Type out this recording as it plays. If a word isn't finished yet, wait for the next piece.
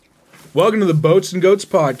Welcome to the Boats and Goats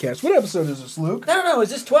podcast. What episode is this, Luke? No. Is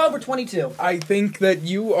this 12 or 22? I think that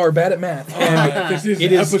you are bad at math. This is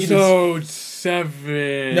episode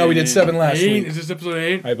 7. No, we did 7 last week. Is this episode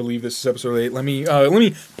 8? I believe this is episode 8. Let me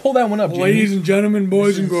pull that one up, Jamie. Ladies and gentlemen,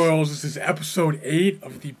 boys and girls, this is episode 8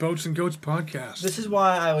 of the Boats and Goats podcast. This is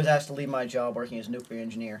why I was asked to leave my job working as a nuclear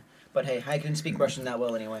engineer. But hey, I couldn't speak Russian that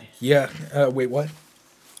well anyway. Yeah. Wait, what?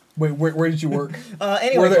 Wait, where did you work?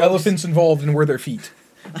 Anyway, were there folks, elephants involved and were there feet?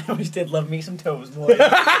 I always did love me some toes, boy.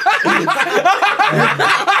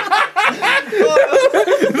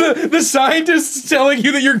 The scientist's telling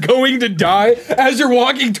you that you're going to die as you're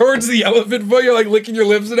walking towards the elephant foot. You're like licking your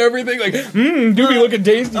lips and everything. Like, do be looking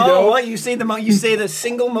tasty, Oh, though. what? You say the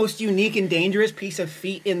single most unique and dangerous piece of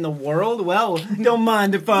feet in the world? Well, don't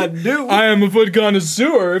mind if I do. I am a foot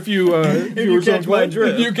connoisseur. If you were catch my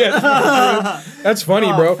drift. You catch my drift. That's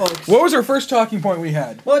funny, bro. Folks. What was our first talking point we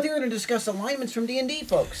had? Well, I think we're going to discuss alignments from D&D,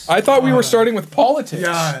 folks. I thought we were starting with politics.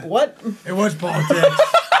 Yeah, What? it was politics.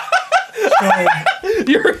 So,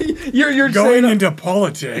 You're going saying, into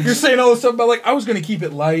politics. You're saying all this stuff about like I was gonna keep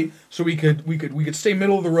it light so we could stay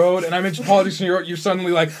middle of the road, and I mentioned politics, and you're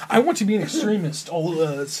suddenly like I want to be an extremist. All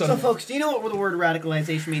So, suddenly. folks, do you know what the word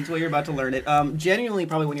radicalization means? Well, you're about to learn it. Genuinely,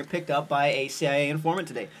 probably when you're picked up by a CIA informant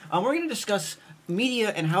today. We're going to discuss media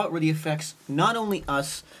and how it really affects not only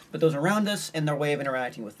us, but those around us and their way of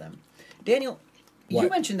interacting with them. Daniel, you What?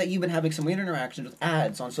 mentioned that you've been having some weird interactions with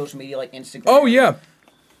ads on social media like Instagram. Oh yeah.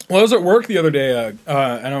 Well, I was at work the other day,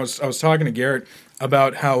 and I was talking to Garrett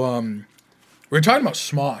about how we were talking about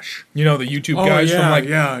Smosh. You know, the YouTube guys from like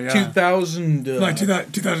 2000. Like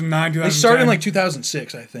 2009, 2010. They started in like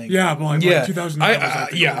 2006, I think. Yeah, but like 2009.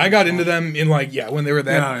 I got into them in like when they were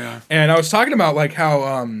that. Yeah. And I was talking about like how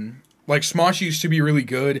like Smosh used to be really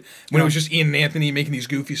good when it was just Ian and Anthony making these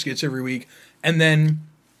goofy skits every week, and then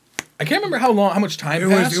I can't remember how much time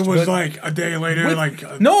passed. It was but like a day later.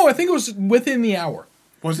 no, I think it was within the hour.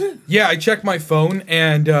 Was it? Yeah, I checked my phone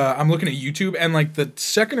and I'm looking at YouTube, and like the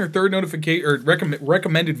second or third notification or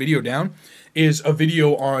recommended video down is a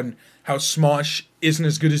video on how Smosh isn't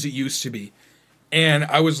as good as it used to be, and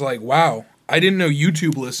I was like, wow. I didn't know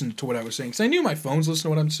YouTube listened to what I was saying. Because I knew my phones listen to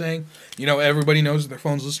what I'm saying. You know, everybody knows that their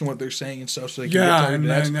phones listen to what they're saying and stuff, so they can get tired of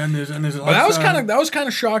that. And there's But that was kind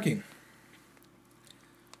of shocking.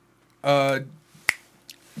 Yeah.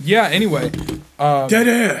 Anyway. Dead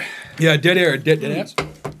air. Yeah, dead air, dead ass.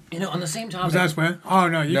 You know, on the same Was topic, that swear? Oh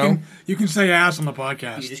no, you can say ass on the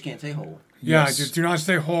podcast. you just can't say whole. Yeah, Yes. just do not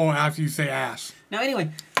say hole after you say ass. Now, anyway,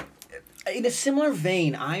 in a similar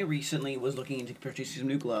vein, I recently was looking into purchasing some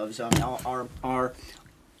new gloves. Our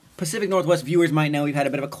Pacific Northwest viewers might know we've had a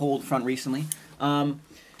bit of a cold front recently.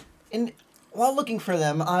 And while looking for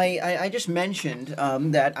them, I just mentioned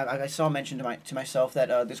that I saw mentioned to myself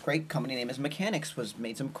that this great company named Mechanics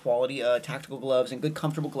made some quality tactical gloves and good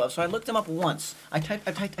comfortable gloves. So I looked them up once. I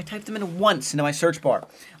typed them in once into my search bar.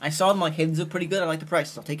 I saw them like, hey, these look pretty good. I like the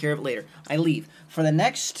prices. I'll take care of it later. I leave for the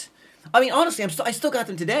next. I mean, honestly, I still got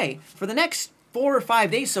them today. For the next 4 or 5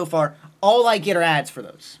 days so far, all I get are ads for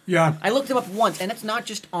those. Yeah. I looked them up once, and it's not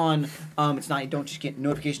just on. I don't just get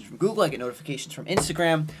notifications from Google. I get notifications from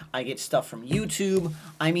Instagram. I get stuff from YouTube.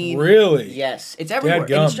 I mean, Really? Yes, it's everywhere, and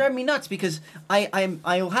Dadgum. it's driving me nuts because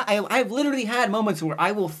I've literally had moments where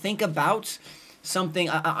I will think about something.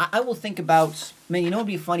 I will think about, man, you know, it'd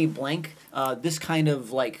be funny blank. This kind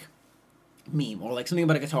of like meme or like something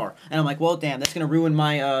about a guitar, and I'm like, well, damn, that's gonna ruin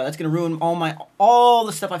all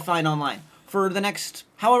the stuff I find online for the next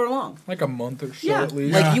however long. Like a month or so at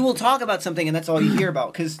least. Like you will talk about something and that's all you hear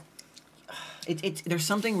about because there's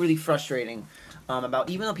something really frustrating about,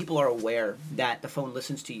 even though people are aware that the phone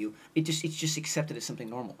listens to you, it's just accepted as something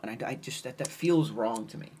normal, and I just that feels wrong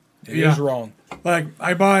to me. It is wrong. Like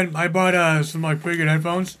I bought some like pretty good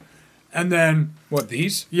headphones, and then What,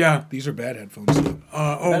 these? yeah. These are bad headphones.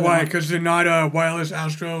 Why? Because they're not wireless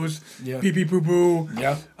Astros. Yeah. Pee pee poo poo.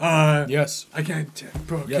 Yeah. Yes. I can't.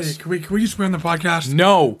 Bro, okay, Yes. can we swear on the podcast?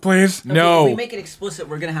 No. Please. No. If we make it explicit,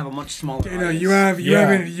 we're gonna have a much smaller You know, audience.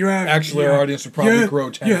 you have. Actually, our audience would probably grow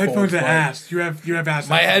tenfold. Your headphones are but ass. You have ass.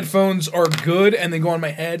 My headphones are good, and they go on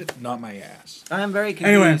my head, not my ass. I'm very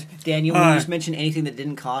confused, Anyway, Daniel. When you just mentioned anything that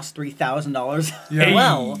didn't cost $3,000. Yeah.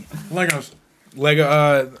 Well, Legos.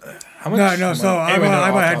 Lego. How much? No. So Anyway, I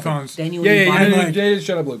off buy topic. headphones Daniel, Yeah, you buy them? like- yeah.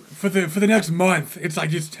 Shut up, Luke. for the next month. It's like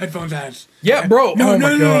just headphones ads. Yeah, bro. No, oh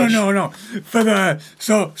my gosh. no. For the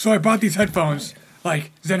so I bought these headphones,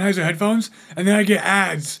 like Sennheiser headphones, and then I get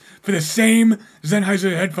ads for the same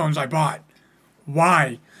Sennheiser headphones I bought.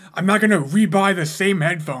 Why? I'm not gonna rebuy the same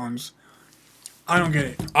headphones. I don't get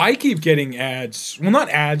it. I keep getting ads. Well, not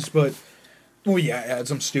ads, but Well, yeah,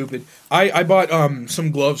 ads. I'm stupid. I bought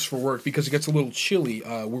some gloves for work because it gets a little chilly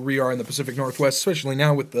where we are in the Pacific Northwest, especially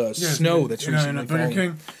now with the snow that's recently Burger falling.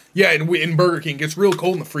 King. Yeah, in Burger King, it gets real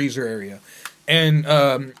cold in the freezer area. And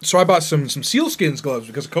so I bought some sealskins gloves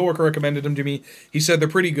because a coworker recommended them to me. He said they're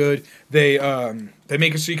pretty good. They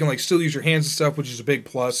make it so you can like still use your hands and stuff, which is a big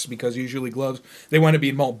plus because usually gloves they wind up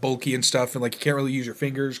being all bulky and stuff, and like you can't really use your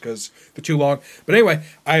fingers because they're too long. But anyway,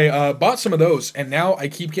 I bought some of those, and now I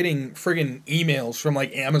keep getting friggin' emails from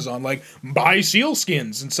like Amazon, like buy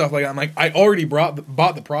sealskins and stuff like that. I'm like, I already bought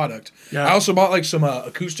the product. Yeah. I also bought like some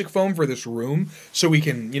acoustic foam for this room so we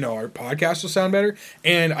can our podcast will sound better.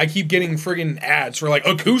 And I keep getting friggin' ads for like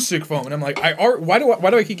acoustic foam, and I'm like, why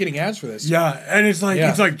do I keep getting ads for this? Yeah, and it's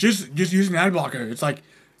like just use an ad blocker. It's like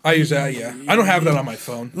I use that. Yeah, I don't have that on my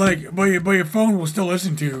phone. like, but your phone will still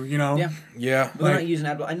listen to. Yeah. Yeah, But they're not using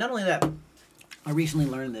ad block. And not only that, I recently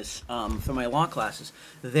learned this from my law classes.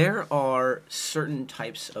 There are certain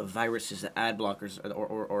types of viruses that ad blockers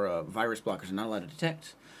or virus blockers are not allowed to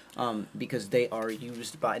detect. Because they are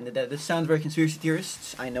used by. And this sounds very conspiracy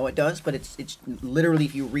theorists. I know it does, but it's literally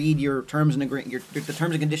if you read your terms and the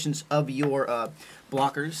terms and conditions of your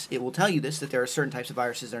blockers, it will tell you that there are certain types of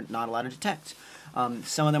viruses that are not allowed to detect.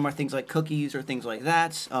 Some of them are things like cookies or things like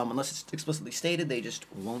that. Unless it's explicitly stated, they just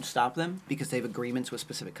won't stop them because they have agreements with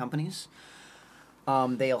specific companies.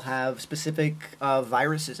 They'll have specific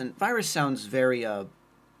viruses, and virus sounds very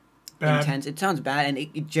intense. It sounds bad, and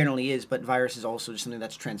it generally is, but virus is also just something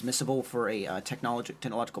that's transmissible for a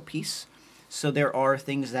technological piece. So there are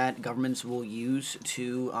things that governments will use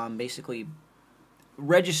to basically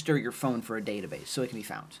register your phone for a database so it can be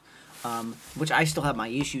found, which I still have my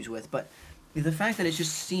issues with, but the fact that it's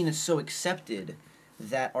just seen as so accepted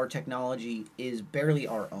that our technology is barely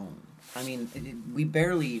our own. I mean, we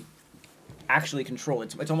barely actually control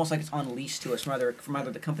it. It's almost like it's on lease to us from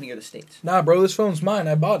either the company or the state. Nah, bro, this phone's mine.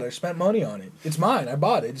 I bought it. I spent money on it. It's mine. I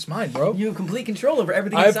bought it. It's mine, bro. You have complete control over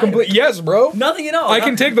everything. I have complete. Yes, bro. Nothing at all. I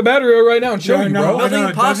can take the battery out right now and show you, bro.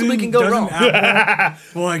 Nothing possibly can go wrong.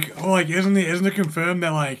 Apple, like isn't it confirmed that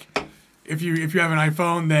like if you have an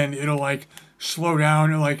iPhone, then it'll like slow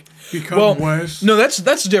down or like become worse? No, that's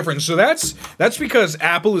different. So that's because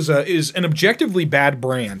Apple is an objectively bad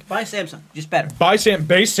brand. Buy Samsung, just better. Base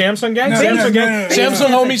Samsung gang, No, Samsung gang, no. Samsung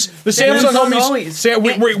homies, the Samsung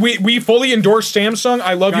homies. We fully endorse Samsung.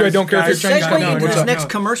 I love you. I don't care if you're Chinese. Segue into What's this up? next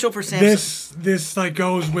commercial for Samsung. This like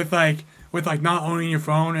goes with like not owning your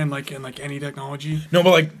phone and like any technology. No,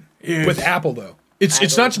 but like Is- with Apple though.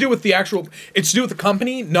 It's not to do with the actual. It's to do with the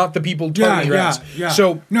company, not the people targeting your ads. Yeah.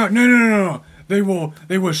 So No. They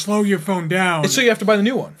will slow your phone down. so you have to buy the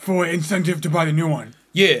new one. For incentive to buy the new one.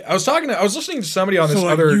 Yeah, I was listening to somebody on this So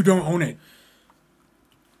like other. you don't own it.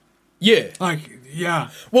 Yeah. Like yeah.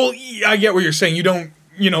 Well, I get what you're saying. You don't.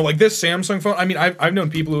 Like this Samsung phone. I mean, I've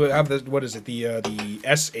known people who have the what is it, the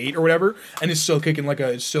S8 or whatever, and it's still kicking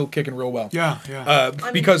real well. Yeah.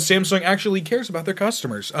 Because Samsung actually cares about their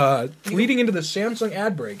customers. Leading into the Samsung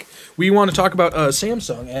ad break, we want to talk about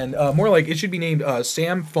Samsung, and more like it should be named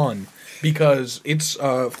Sam Fun. Because it's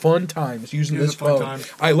fun times using this phone.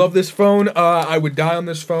 I love this phone. I would die on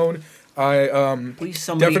this phone. Please,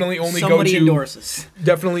 somebody, definitely only somebody go to endorse us.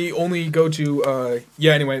 Definitely only go to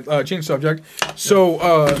anyway, change subject. So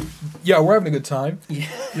we're having a good time.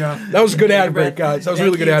 Yeah. That was a good ad break, guys. That was a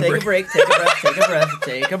really good ad break. Take a break. Take a breath. Take a breath.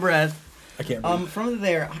 Take a breath. I can't breathe. From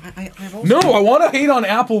there, I've also... No, I want to hate on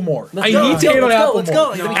Apple more. Let's I go, need let's to go, hate on let's go, Apple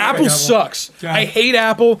let's more. go. Apple sucks. Yeah. I hate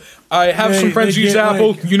Apple. I have some friends who use get,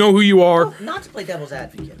 Apple. like- You know who you are. Not to play devil's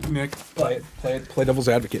advocate. Nick. Play devil's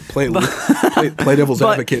advocate. Play devil's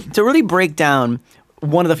But advocate. to really break down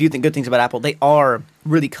one of the few good things about Apple, they are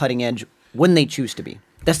really cutting edge when they choose to be.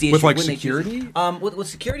 That's the issue. With, like, when they choose- security? With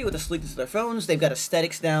security, with the sleekness of their phones, they've got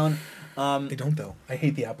aesthetics down. They don't though. I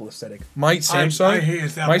hate the Apple aesthetic. My Samsung, I hate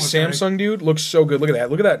its Apple aesthetic. Samsung dude looks so good. Look at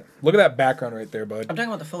that. Look at that background right there, bud. I'm talking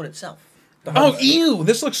about the phone itself. Oh, ew!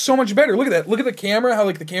 This looks so much better. Look at that. Look at the camera. How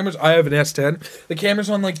like the cameras. I have an S10. The camera's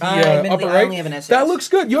on like the upper I right. only have an S8. That looks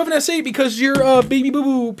good. You have an S8 because you're baby boo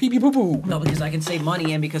boo, pee pee poo poo. No, because I can save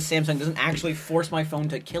money and because Samsung doesn't actually force my phone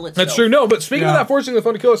to kill itself. That's true. No, but speaking of Yeah. that forcing the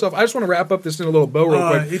phone to kill itself, I just want to wrap up this in a little bow real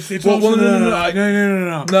quick. It's Well, also no.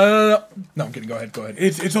 no. No, I'm kidding. Go ahead.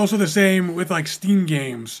 It's also the same with like Steam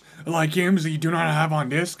games, like games that you do not have on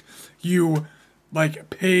disc. You like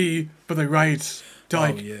pay for the rights to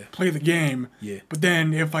play the game. Yeah. But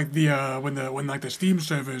then if like the when like the Steam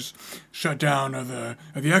servers shut down or the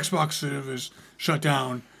Xbox servers shut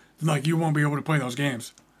down, like you won't be able to play those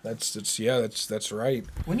games. That's right.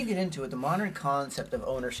 When you get into it, the modern concept of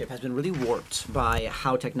ownership has been really warped by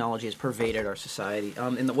how technology has pervaded our society.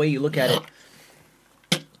 In the way you look at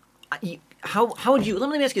it, how would you? Let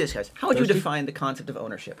me ask you this, guys. How would you Thirsty? define the concept of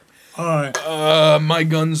ownership? My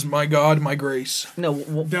guns, my God, my grace. No.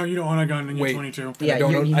 No, you don't own a gun and you're Wait. 22. I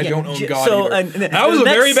don't own God So, either. That was a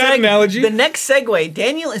very bad analogy. The next segue,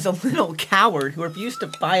 Daniel is a little coward who refused to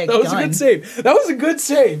buy a gun. That was a good save. That was a good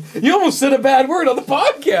save. You almost said a bad word on the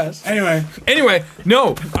podcast. Anyway,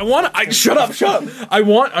 No, shut up.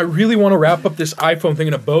 I really want to wrap up this iPhone thing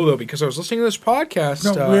in a bow though, because I was listening to this podcast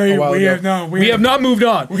a while ago. We have not moved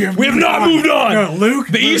on. We have not moved on. No, Luke.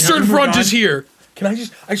 The Eastern Front is here. Can I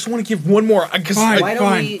just want to give one more.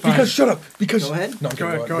 Fine. Because shut up. Because Go ahead. No, Go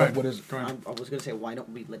ahead. What is it? Go ahead. I was gonna say, why don't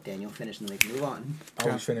we let Daniel finish and then we can move on?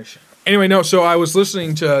 I'll just finish. Anyway, no. So I was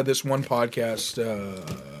listening to this one podcast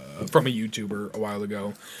from a YouTuber a while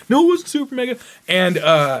ago. No, it wasn't Super Mega. And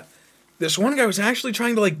this one guy was actually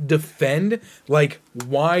trying to like defend like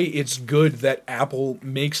why it's good that Apple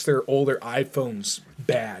makes their older iPhones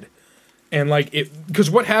bad. And like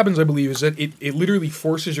because what happens, I believe, is that it literally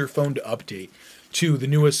forces your phone to update to the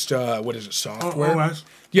newest software. OS.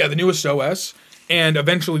 Yeah, the newest OS. And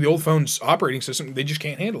eventually the old phone's operating system, they just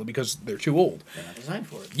can't handle it because they're too old. They're not designed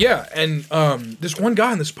for it. Yeah, and this one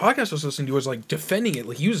guy on this podcast I was listening to was like defending it.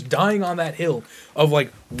 Like he was dying on that hill of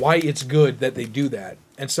like why it's good that they do that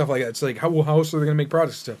and stuff like that. It's like how else are they gonna make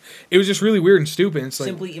products and stuff? It was just really weird and stupid. It's like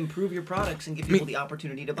Simply improve your products and give people the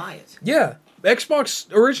opportunity to buy it. yeah,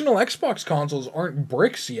 original Xbox consoles aren't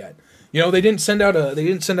bricks yet. You know, they didn't send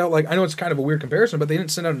out like, I know it's kind of a weird comparison, but they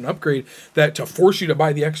didn't send out an upgrade to force you to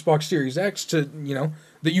buy the Xbox Series X to, you know,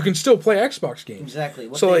 that you can still play Xbox games. Exactly.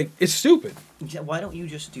 It's stupid. Why don't you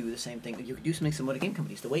just do the same thing? You could do something similar to game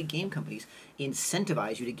companies. The way game companies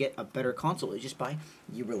incentivize you to get a better console is just by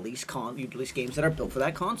you release games that are built for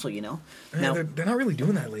that console. You know. Now They're not really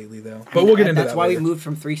doing that lately, though. But we'll get into that. That's why later. we moved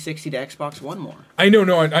from 360 to Xbox One more. I know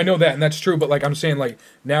that, and that's true. But like I'm saying, like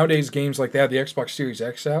nowadays games like they have the Xbox Series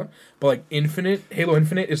X out, but like Halo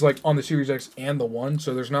Infinite is like on the Series X and the One,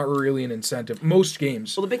 so there's not really an incentive. Most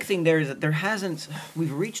games. Well, the big thing there is that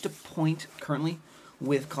we've reached a point currently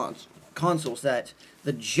with consoles that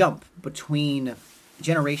the jump between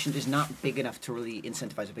generations is not big enough to really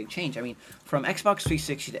incentivize a big change. I mean, from Xbox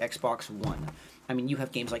 360 to Xbox One, I mean, you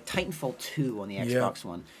have games like Titanfall 2 on the Xbox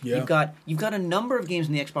One. Yeah. You've got a number of games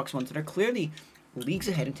on the Xbox One that are clearly leagues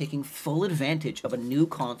ahead and taking full advantage of a new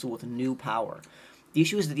console with new power. The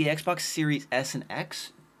issue is that the Xbox Series S and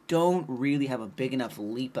X don't really have a big enough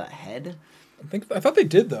leap ahead. I thought they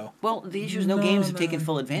did though. Well, the issue is no games have taken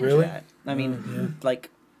full advantage Really? of that. I mean,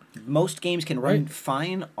 like, most games can run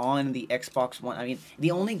fine on the Xbox One. I mean,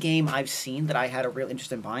 the only game I've seen that I had a real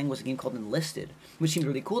interest in buying was a game called Enlisted, which seemed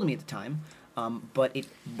really cool to me at the time. But it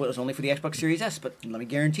was only for the Xbox Series S. But let me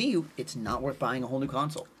guarantee you, it's not worth buying a whole new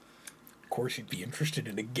console. Of course, you'd be interested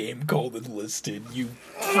in a game called Enlisted. You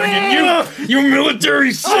friggin' you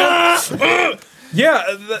military son. Yeah,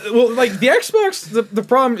 well, like the Xbox, the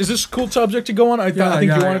problem is this a cool subject to go on. I think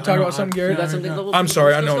you want to talk about something, Garrett. You got something? I'm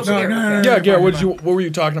sorry, I know. Let's go for Garrett. Yeah, Garrett, what were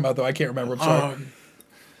you talking about though? I can't remember. I'm sorry.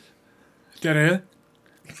 Get it?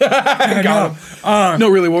 Got him. No,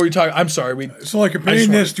 really, what were you talking? I'm sorry. So like comparing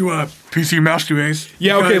this to a PC Master Race.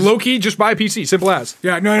 Yeah, okay, low key, just buy a PC. Simple as.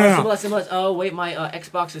 Yeah, no. Simple as. Oh wait, my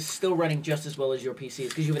Xbox is still running just as well as your PC.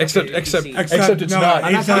 Because you have an Except upgraded PC. it's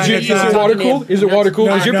not. Is it not. water cooled? Is it water cooled?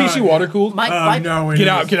 No, Is your no. PC water cooled? No. Get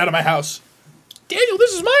out of my house. Daniel,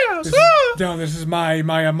 this is my house. This is my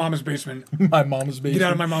mama's basement. My mama's basement. Get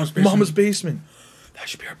out of my mama's basement. Mama's basement. That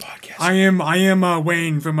should be our podcast. I am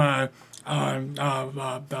Wayne from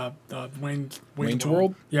Wayne's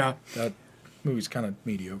World? Yeah. That movie's kind of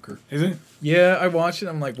mediocre. Is it? Yeah, I watched it.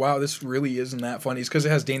 I'm like, wow, this really isn't that funny. It's because it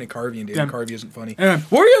has Dana Carvey, and Dana Carvey isn't funny. Yeah.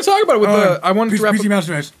 What were you going to talk about with the... I wanted to wrap PC up...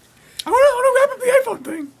 Master Race. I want to wrap up the iPhone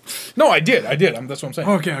thing. No, I did. That's what I'm saying.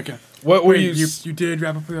 Okay. What were Wait, you did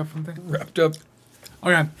wrap up the iPhone thing? Wrapped up?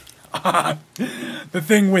 Okay. The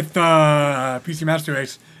thing with PC Master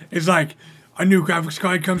Race is like a new graphics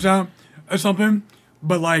card comes out or something,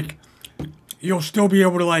 but like you'll still be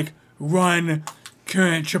able to like run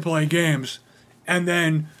current AAA games, and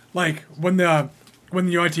then like when the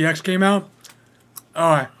RTX came out,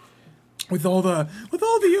 with all the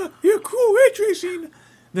cool ray tracing,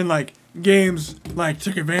 then like games like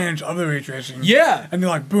took advantage of the ray tracing. Yeah. And they're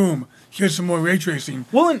like, boom, here's some more ray tracing.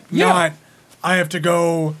 Well, and, yeah. Not, I have to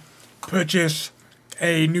go purchase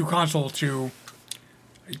a new console to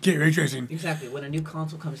get ray tracing. Exactly. When a new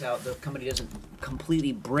console comes out, the company doesn't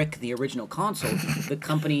completely brick the original console. The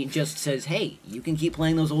company just says, hey, you can keep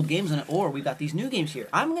playing those old games on it, or we've got these new games here.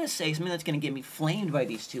 I'm going to say something that's going to get me flamed by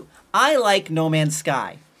these two. I like No Man's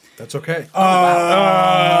Sky. That's okay. No.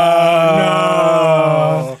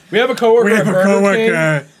 We have a coworker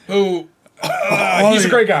who he's a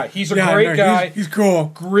great guy. He's a great guy. He's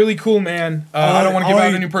cool. Really cool man. I don't want to give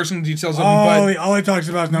out any personal details of him, but all he talks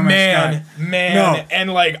about is No Man's Sky. Man,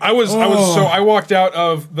 and like I walked out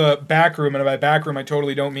of the back room, and by back room I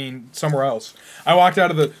totally don't mean somewhere else. I walked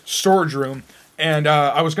out of the storage room, and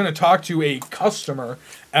I was going to talk to a customer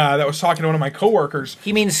that was talking to one of my coworkers.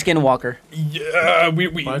 He means Skinwalker. Yeah,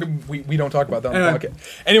 we don't talk about that on the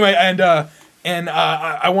podcast. Anyway, and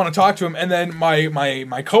I want to talk to him, and then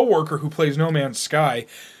my coworker who plays No Man's Sky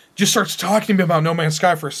just starts talking to me about No Man's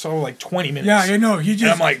Sky for 20 minutes. Yeah, no, he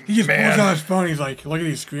just pulls man. out his phone. He's like, look at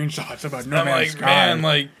these screenshots about No Man's Sky. Man,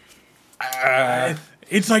 like,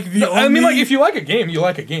 it's like the only... I mean, like, if you like a game, you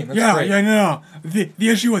like a game. That's great. No. The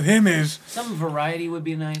issue with him is... Some variety would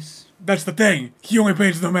be nice. That's the thing. He only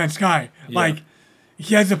plays No Man's Sky. Yeah. Like,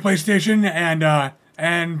 he has a PlayStation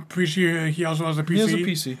and PC. He also has a PC. He has a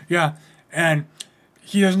PC. Yeah, and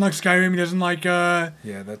he doesn't like Skyrim. He doesn't like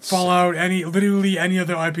that's Fallout. Literally any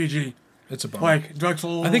other RPG. It's a bummer. Like Dark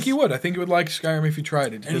Souls. I think you would. I think you would like Skyrim if you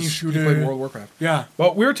tried it. Any shooter. You played World of Warcraft. Yeah.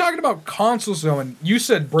 But we were talking about consoles though, and you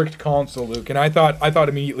said bricked console, Luke, and I thought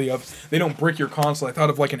immediately of they don't brick your console. I thought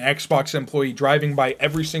of like an Xbox employee driving by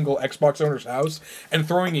every single Xbox owner's house and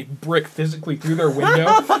throwing a brick physically through their window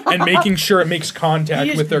and making sure it makes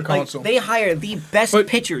contact with their console. They hire the best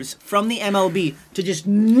pitchers from the MLB to just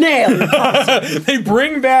nail the console. They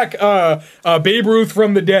bring back Babe Ruth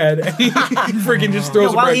from the dead, and he freaking just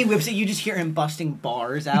throws. While he whips it, you just hear him busting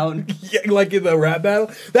bars out. Yeah, like in the rap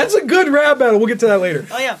battle. That's a good rap battle. We'll get to that later.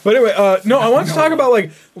 Oh yeah. But anyway, no, I want to talk about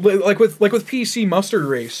like with PC mustard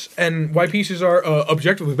race and why PCs are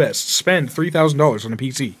objectively best. Spend $3,000 on a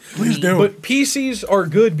PC. Please do. But PCs are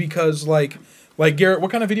good because like Garrett,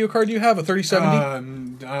 what kind of video card do you have? A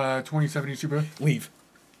 3070? 2070 Super. Leave.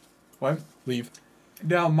 What? Leave.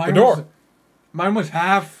 No, mine was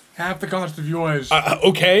half the cost of yours.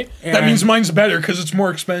 Okay, that means mine's better because it's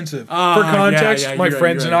more expensive. For context, my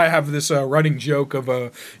friends and I have this running joke of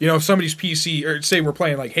if somebody's PC, or say we're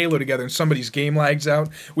playing like Halo together and somebody's game lags out,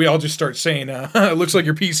 we all just start saying, "It looks like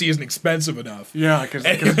your PC isn't expensive enough." Yeah, because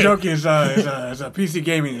the joke is PC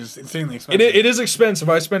gaming is insanely expensive. It is expensive.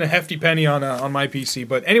 I spent a hefty penny on my PC,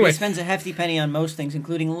 but anyway, he spends a hefty penny on most things,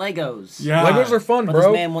 including Legos. Yeah, Legos are fun, but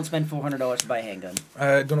bro. This man won't spend $400 to buy a handgun.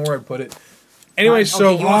 I don't know where I'd put it. Anyway, he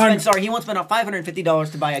won't spend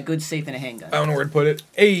 $550 to buy a good safe and a handgun. I don't know where to put it.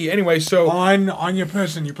 Hey, anyway, so on your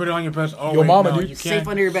person, you put it on your person. Oh, your mama, dude. You safe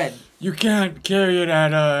under your bed. You can't carry it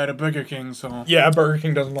at a Burger King, so yeah, Burger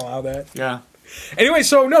King doesn't allow that. Yeah. Anyway,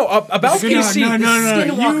 so no, about PC. No.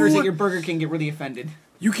 Skinwalkers at your Burger King get really offended.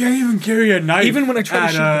 You can't even carry a knife. Even when I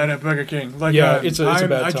try at a Burger King. Like, it's a bad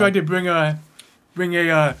time. I tried to bring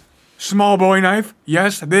a small boy knife.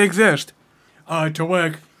 Yes, they exist. To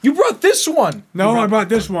work. You brought this one. No, I brought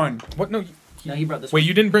this one. What? No, he brought this. Wait, one.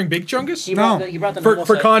 You didn't bring Big Chungus? He brought the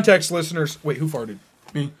for context, listeners. Wait, who farted?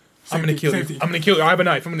 Me. I'm gonna kill you. I'm gonna kill you. I have a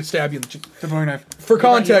knife. I'm gonna stab you in the cheek. The Bowie knife. For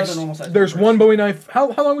context, there's one Bowie knife. How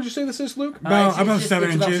long would you say this is, Luke? About 7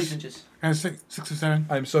 inches. About 6 inches. 6 or 7.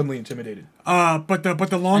 I'm suddenly intimidated. But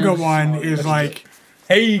the longer one is like.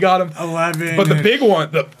 Hey, you got him. 11. But the big one,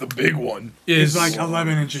 the big one is like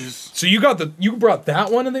 11 inches. So you brought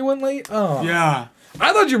that one and they went late. Oh yeah.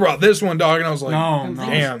 I thought you brought this one, dog, and I was like, no.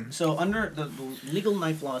 Damn. So under the legal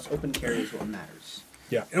knife laws, open carry is what matters.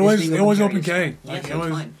 Yeah. It was open carry. Yes, it was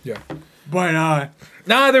fine. Yeah. But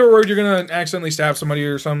they were worried you're gonna accidentally stab somebody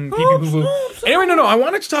or some pee-pee-poo-poo. Anyway, no. I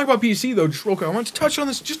wanted to talk about PC though, just real quick. I wanted to touch on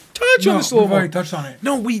this. Just touch on this a little more. Touched on it.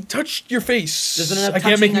 No, we touched your face. There's enough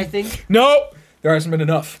touching, I think. No, there hasn't been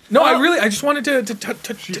enough. No, I just wanted to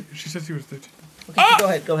touch. She said she was touching.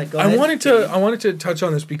 Okay, go ahead. I wanted to touch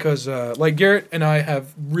on this because like Garrett and I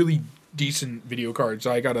have really decent video cards.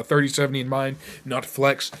 I got a 3070 in mine, not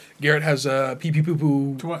flex. Garrett has a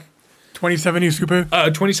pee-pee-poo-poo. 2070 Super?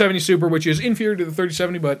 2070 Super, which is inferior to the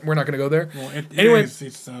 3070, but we're not going to go there. Well, anyway,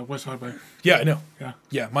 it's West Hardware. Yeah, I know. Yeah.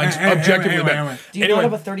 Yeah, mine's objectively better. Do you not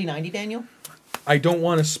have a 3090, Daniel? I don't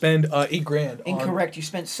want to spend $8,000. Incorrect. You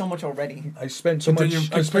spent so much already. I spent so much.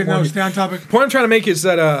 Stay on topic. The point I'm trying to make is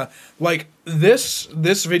that like this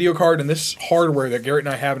video card and this hardware that Garrett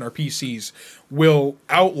and I have in our PCs will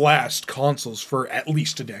outlast consoles for at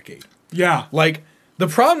least a decade. Yeah. Like the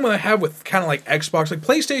problem I have with kind of like Xbox, like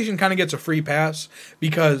PlayStation kind of gets a free pass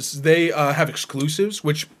because they have exclusives,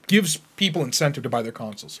 which gives people incentive to buy their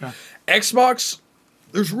consoles. Yeah. Xbox,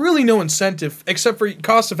 there's really no incentive except for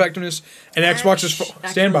cost effectiveness, and Xbox is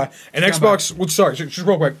standby. And Xbox, well, sorry, just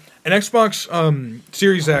real quick, an Xbox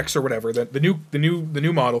Series X or whatever, the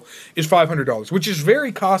new model is $500, which is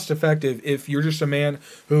very cost effective if you're just a man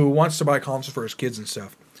who wants to buy a console for his kids and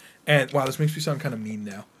stuff. And wow, this makes me sound kind of mean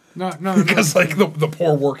now. No. Because like the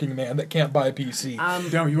poor working man that can't buy a PC.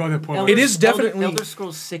 No, you are the poor. It is definitely- Elder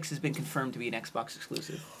Scrolls 6 has been confirmed to be an Xbox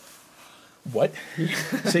exclusive. What?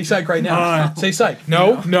 Say psych right now. Say psych.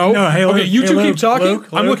 No. hey, Okay, you two keep talking. Luke,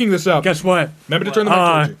 I'm looking this up. Guess what? Remember to turn the mic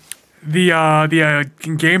towards you.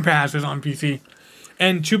 The Game Pass is on PC.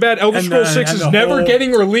 And too bad Elder And Scrolls the- 6 and is the never whole-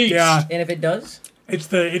 getting released. Yeah. And if it does, It's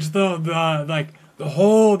the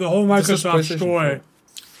whole This is Microsoft PlayStation store.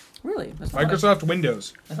 really, that's not Microsoft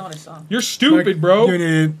Windows. I thought I saw. You're stupid, bro.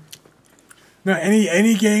 No,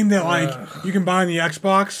 any game that you can buy on the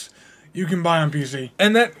Xbox, you can buy on PC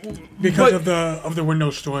And that because but- of the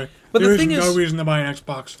Windows store. But the There is thing no is- reason to buy an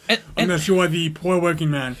Xbox And- unless you are the poor working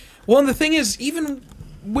man. Well, and the thing is, even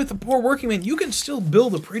with the poor working man, you can still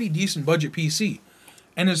build a pretty decent budget PC.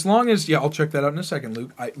 And as long as I'll check that out in a second,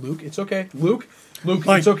 Luke. Luke, it's okay. Luke,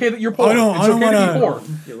 Like, it's okay that you're poor. I don't it's okay to wanna- be poor.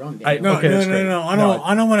 You're wrong, I- Daniel. No, Okay, that's no, great. no. I No,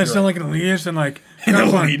 don't want to you're sound right. like an elitist and like An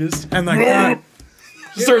elitist. and like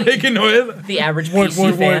Start making noise. The average Word, PC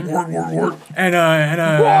word, fan. and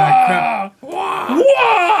crap.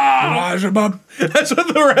 Wah! Beelzebub. That's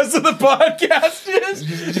what the rest of the podcast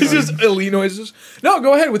is. It's just elite noises. No,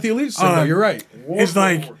 go ahead with the elite stuff. No, you're right. It's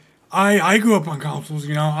like I grew up on consoles,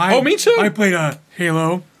 you know. Oh, me too. I played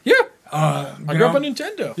Halo. Yeah. I I grew up on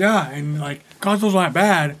Nintendo. Yeah, and like consoles aren't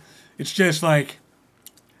bad. It's just like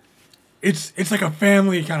it's like a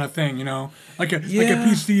family kind of thing, you know, like a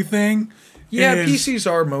PC thing. Yeah, is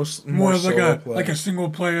PCs are more of like solo a play. like a single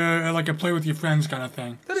player, like a play with your friends kind of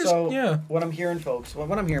thing. That is, So, yeah. what I'm hearing, folks,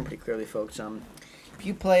 what I'm hearing pretty clearly, folks, if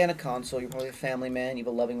you play on a console, you're probably a family man, you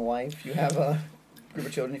have a loving wife, you have a group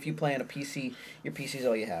of children. If you play on a PC, your PC's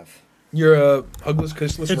all you have. You're a hugless,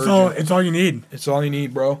 kissless virgin. It's all you need. It's all you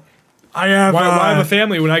need, bro. I have Why have a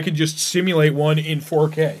family when I could just simulate one in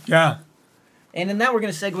 4K? yeah. And in that, we're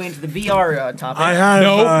going to segue into the VR topic. I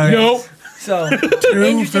have No. So, two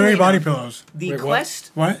interestingly furry body enough, pillows. the Wait, what?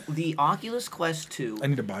 Quest, What? the Oculus Quest 2 I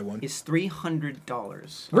need to buy one. is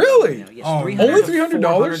 $300. Really? Yes, Oh, $300 only to $300?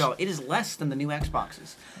 $400. It is less than the new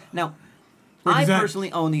Xboxes. Now, What I is that?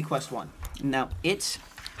 personally own the Quest 1. Now, it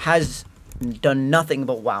has done nothing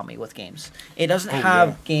but wow me with games. It doesn't have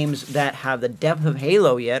yeah. games that have the depth of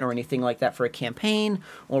Halo yet or anything like that for a campaign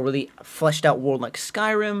or really fleshed out world like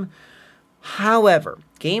Skyrim. However,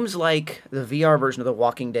 games like the VR version of The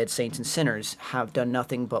Walking Dead Saints and Sinners have done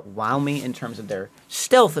nothing but wow me in terms of their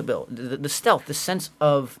stealth ability, the stealth, the sense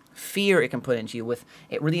of fear it can put into you. With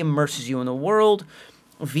it really immerses you in the world.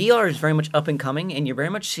 VR is very much up and coming, and you're very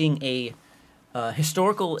much seeing a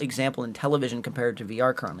historical example in television compared to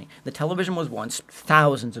VR currently. The television was once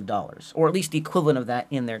thousands of dollars, or at least the equivalent of that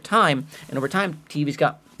in their time, and over time, TVs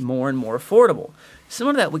got more and more affordable.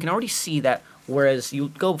 Similar to that, we can already see that whereas you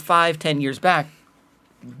go 5-10 years back,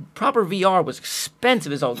 proper VR was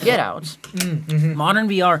expensive as all get outs. Modern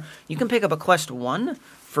VR, you can pick up a Quest 1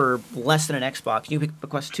 for less than an Xbox. You can pick up a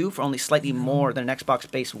Quest 2 for only slightly more than an Xbox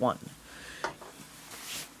Base 1.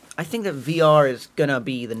 I think that VR is gonna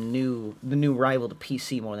be the new rival to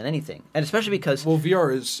PC more than anything, and especially because Well,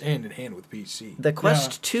 VR is hand in hand with PC. the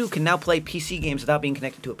Quest 2 can now play PC games without being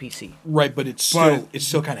connected to a PC. Right, but it's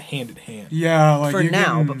still kind of hand in hand. Yeah, like For you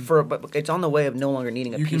now, can, but it's on the way of no longer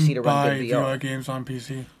needing a you PC to can run buy good VR. VR games on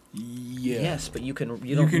PC. Yeah. Yes, but you don't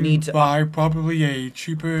You can need to. buy probably a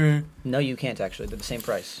cheaper. No, you can't actually. They're the same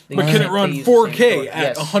price. They But use can the it same- run they use the same 4K core. at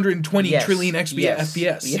Yes. 120 Yes. trillion Yes.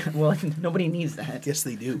 FPS? Yeah, well, nobody needs that. Yes,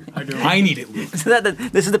 they do. I do. I need it, Luke. So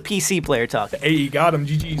this is the PC player talk. Hey, you got him.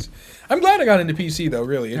 GG's. I'm glad I got into PC though.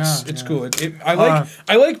 Really, it's Yeah, yeah. cool.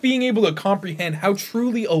 I like being able to comprehend how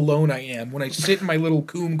truly alone I am when I sit in my little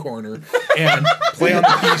coom corner and play on the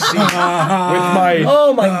PC with my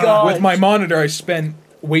Oh my god! with my monitor. I spent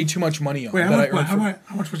way too much money on. Wait, that I earned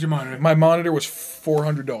how much was your monitor? My monitor was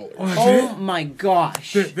 $400. Oh, that's Oh it? my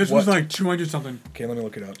gosh! This What? was like 200 something. Okay, let me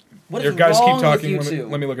look it up. What Here, is guys, wrong keep with talking. you Let me, two?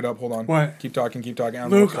 let me look it up. Hold on. What? Keep talking. I don't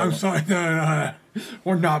know Luke, what's I'm going on. sorry that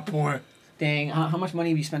we're not poor. Dang, how much money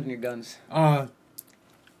have you spent on your guns?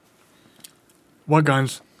 What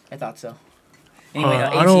guns? I thought so. Anyway,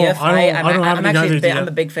 I don't- ATF. I don't have I'm any actually guns I'm ATF.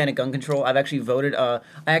 a big fan of gun control. I've actually voted. I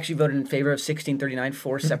actually voted in favor of 1639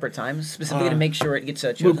 4 separate times, specifically to make sure it gets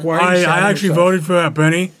chosen. Luke, why are you I shouting actually yourself? voted for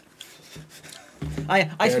Bernie.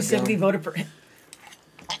 I specifically voted for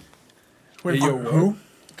Wait, Hey, yo, who?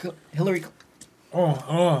 Hillary.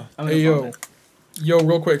 Oh. I'm Hey, gonna yo. vote Yo,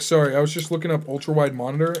 real quick, sorry. I was just looking up ultra wide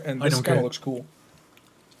monitor, and I this don't kind of care. looks cool.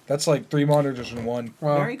 That's like 3 monitors in one.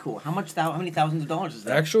 Very cool. How many thousands of dollars is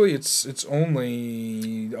that? Actually, it's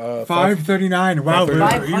only $539. Wow, Luke,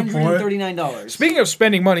 are you poor? $539. Speaking of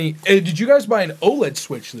spending money, did you guys buy an OLED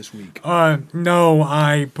Switch this week? No,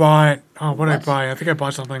 I bought. Oh, what did I What? buy? I think I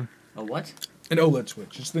bought something. A what? An OLED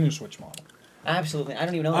Switch. It's the new Switch model. Absolutely. I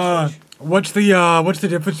don't even know the Switch. What's the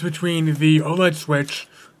difference between the OLED Switch,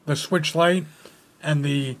 the Switch Lite, and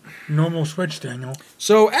the normal Switch, Daniel?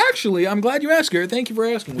 So actually, I'm glad you asked, Garrett. Thank you for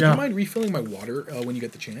asking. Would Yeah. you mind refilling my water when you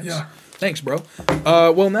get the chance? Yeah. Thanks, bro.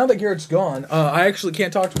 Well, now that Garrett's gone, I actually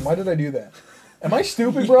can't talk to him. Why did I do that? Am I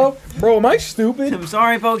stupid, bro? Bro, am I stupid? I'm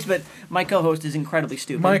sorry, folks, but my co-host is incredibly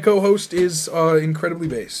stupid. My co-host is incredibly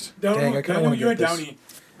based. Dang, I kind of want to you're get this. Downey.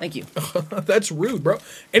 Thank you. That's rude, bro.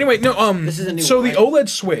 Anyway, no. This is a new So one, the right? OLED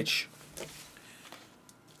Switch.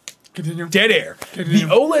 Continue. Dead air. Continue.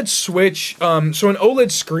 The OLED Switch. So an OLED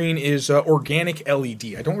screen is organic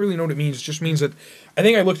LED. I don't really know what it means. It just means that I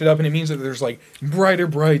think I looked it up and it means that there's like brighter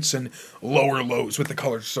brights and lower lows with the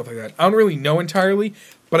colors and stuff like that. I don't really know entirely,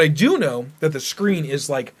 but I do know that the screen is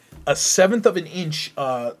like a 1/7 of an inch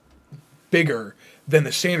bigger than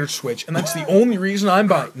the standard Switch, and that's the only reason I'm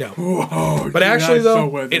buying. No. Whoa, But dude, actually, that's though, so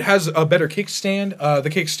weird. it has a better kickstand. The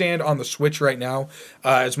kickstand on the Switch right now,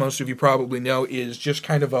 as most of you probably know, is just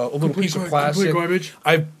kind of a little piece of plastic. Complete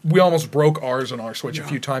garbage. We almost broke ours on our Switch a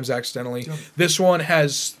few times accidentally. Yep. This one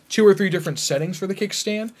has 2 or 3 different settings for the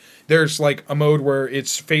kickstand. There's like a mode where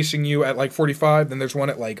it's facing you at like 45, then there's one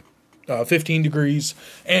at like 15 degrees,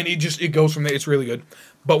 and it goes from there. It's really good.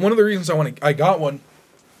 But one of the reasons I got one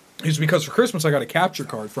is because for Christmas I got a capture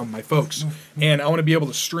card from my folks, and I want to be able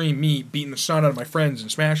to stream me beating the sun out of my friends in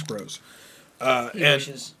Smash Bros. He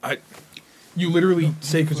wishes. You literally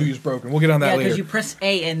say Kazooie's broken. We'll get on that Yeah, later. because you press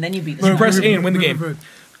A and then you beat the You Smash. press A and win the game.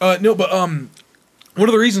 No, but one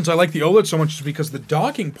of the reasons I like the OLED so much is because the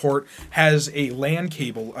docking port has a LAN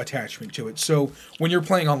cable attachment to it. So when you're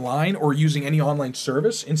playing online or using any online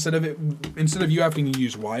service, instead of you having to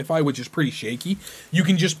use Wi-Fi, which is pretty shaky, you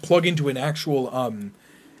can just plug into an actual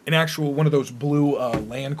one of those blue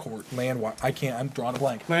LAN. I'm drawing a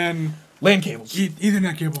blank. LAN cables.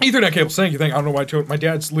 Ethernet cable. Ethernet cables. Thank you. I don't know why I told my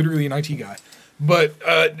dad's literally an IT guy, but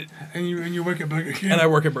And you work at Burger King. and I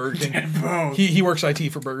work at Burger King. Bro. He works IT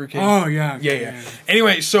for Burger King. Oh yeah. Yeah.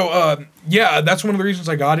 Anyway, so that's one of the reasons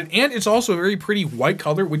I got it, and it's also a very pretty white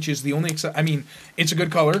color, which is the only. I mean, it's a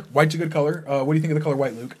good color. White's a good color. What do you think of the color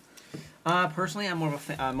white, Luke? Personally, I'm more of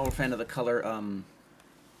a fan of the color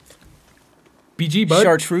BG, bud.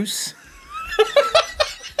 chartreuse.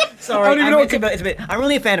 Sorry, I don't even know it's a bit. I'm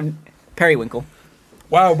really a fan of periwinkle.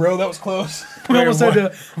 Wow, bro, that was close. We Wait, almost had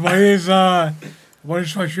to. what is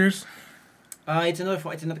chartreuse? It's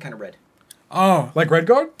another kind of red. Oh, Like Red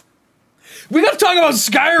Guard? We got to talk about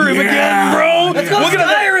Skyrim Yeah. again, bro. Let's go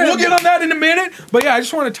Skyrim. We'll get on that in a minute. But yeah, I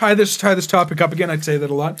just want to tie this topic up again. I'd say that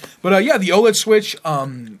a lot. But yeah, the OLED Switch,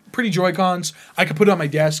 pretty Joy-Cons. I could put it on my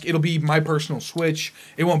desk. It'll be my personal Switch.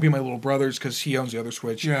 It won't be my little brother's because he owns the other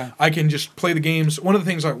Switch. Yeah. I can just play the games. One of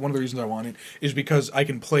the reasons I want it is because I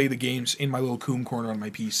can play the games in my little coom corner on my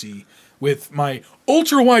PC with my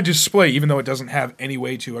ultra-wide display, even though it doesn't have any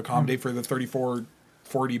way to accommodate for the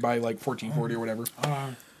 3440 by like 1440 or whatever.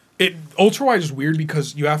 It ultra wide is weird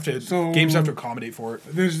because games have to accommodate for it.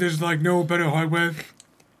 there's like no better hardware.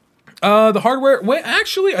 The hardware, well,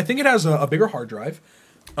 actually, I think it has a bigger hard drive.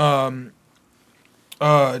 I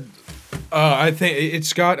think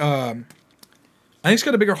it's got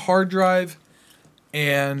a bigger hard drive,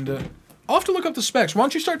 and I'll have to look up the specs. Why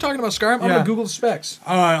don't you start talking about Skyrim? I'm Yeah. gonna Google the specs.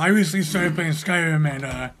 I recently started playing Skyrim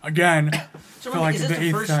and again So, for like is this the the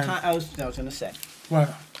eighth first time. time? I was going to say.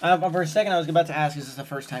 What? For a second, I was about to ask, is this the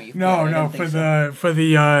first time you've played? No, I no, didn't think for so.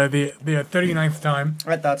 the 39th time.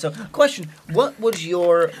 I thought so. Question: what's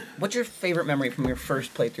your favorite memory from your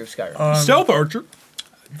first playthrough of Skyrim? Stealth Archer.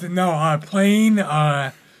 No, playing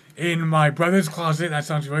in my brother's closet. That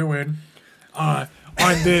sounds very weird. On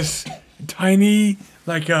this tiny,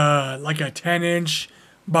 like a 10-inch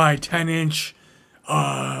by 10-inch,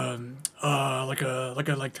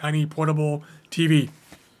 like tiny portable TV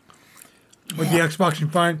with the Xbox in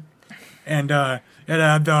front, and it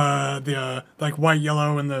had the like white,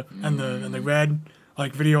 yellow, and the red,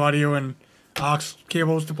 like video, audio, and aux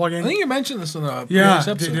cables to plug in. I think you mentioned this in the Yeah, previous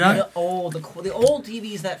episode. did I? the old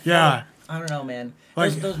TVs that Yeah. I don't know, man.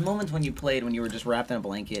 Like- Those moments when you played when you were just wrapped in a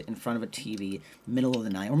blanket in front of a TV, middle of the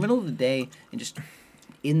night or middle of the day, and just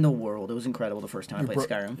in the world. It was incredible the first time I played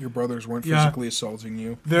Skyrim. Your brothers weren't Yeah. physically assaulting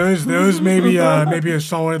you. There's maybe a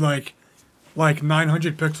solid like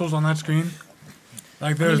 900 pixels on that screen.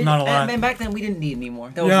 Like there's not a lot. And back then we didn't need any more.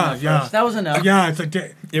 That was Yeah, enough. yeah. For us. That was enough. Yeah, it's like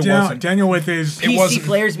wasn't. Daniel with his It PC wasn't-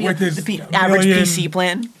 players with the his average million- PC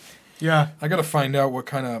plan. yeah. I gotta find out what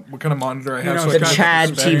kind of monitor I have. know, so I the can look at Chad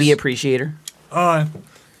specs. TV appreciator.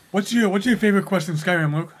 What's your favorite quest in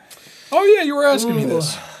Skyrim, Luke? Oh yeah, you were asking me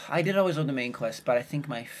this. I did always love the main quest, but I think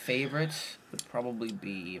my favorite would probably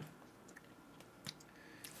be.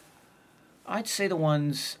 I'd say the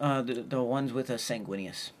ones with a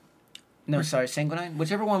Sanguinius. No, sorry, Sanguinine.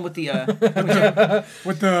 Whichever one with the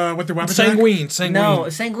With the weapon. Sanguine. no,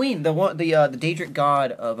 Sanguine. The Daedric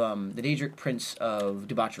god of the Daedric prince of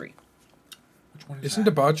debauchery. Which one Isn't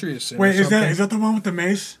debauchery a sin? Wait, or is something? that the one with the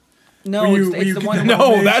mace? No, Were you it's the get one. the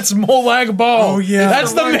No, mace? that's Molag Bal. Oh, yeah.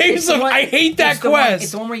 That's the one- maze it's the of. one- I hate that it's the one- quest.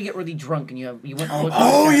 It's the one where you get really drunk and you went all the way.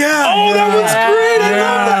 Oh yeah. Oh, that one's Yeah. great! I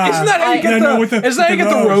love that. Isn't that how you I- get Yeah, the? no, with the- isn't that how you with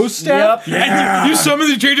get the the rose. rose staff? Yep. And Yeah. you summon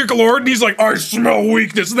the Daedric Lord, and he's like, "I smell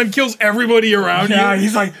weakness," and then kills everybody around Yeah, you.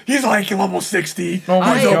 he's like level 60. Oh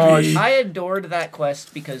my He's OP. gosh. I adored that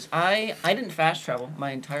quest because I didn't fast travel my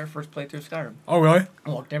entire first playthrough of Skyrim. Oh really? I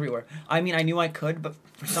walked everywhere. I mean, I knew I could, but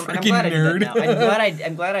for some, and I'm Freaking glad I did nerd. that now.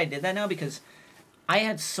 I'm glad I did that now because I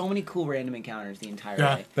had so many cool random encounters the entire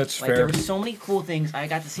Yeah, way. that's like, fair. There were so many cool things I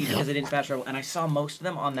got to see because I didn't fast travel, and I saw most of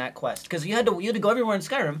them on that quest. Because you had to go everywhere in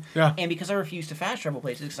Skyrim, Yeah. and because I refused to fast travel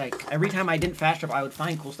places, like every time I didn't fast travel, I would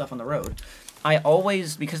find cool stuff on the road.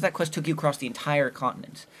 Because that quest took you across the entire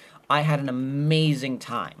continent, I had an amazing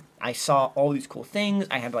time. I saw all these cool things.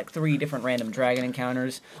 I had like 3 different random dragon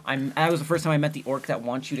encounters. That was the first time I met the orc that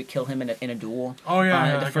wants you to kill him in a duel. Oh, yeah,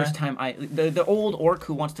 yeah, the that first guy. time the old orc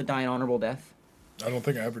who wants to die an honorable death. I don't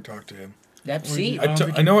think I ever talked to him. See, I don't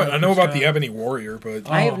think I know you about fought the this guy. Ebony Warrior, but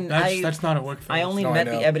Oh, I haven't- that's not a work. I only No, I met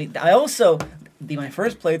know. the ebony. I also my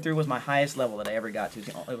first playthrough was my highest level that I ever got to.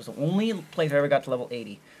 It was the only playthrough I ever got to level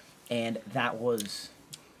 80, and that was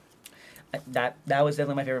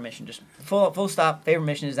definitely my favorite mission. Just full stop. Favorite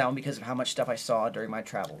mission is that one because of how much stuff I saw during my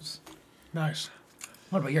travels. Nice.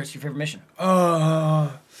 What about yours? Your favorite mission?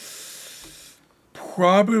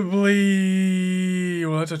 Probably.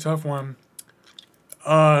 Well, that's a tough one.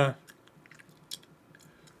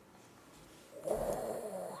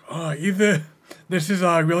 Either this is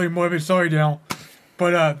a really morbid story, Dale,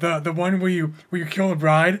 but the one where you kill a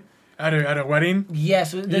bride at a wedding.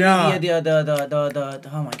 Yes. Yeah. The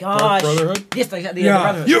oh my gosh. Brotherhood? Yes, the Yeah.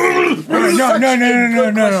 Brotherhood. No, Such no, a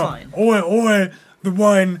good no. quest line. Or the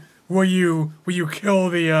one where you kill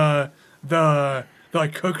the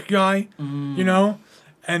like cook guy, you know,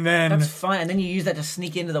 and then That's fun. And then you use that to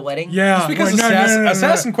sneak into the wedding. yeah, it's because well, no.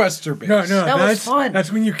 assassin quests are big. No, That was that's fun.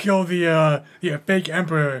 That's when you kill the fake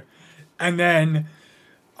emperor, and then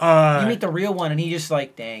You meet the real one, and he just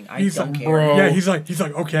like, dang, I he's don't like, care. bro. yeah, he's like,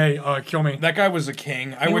 okay, kill me. That guy was a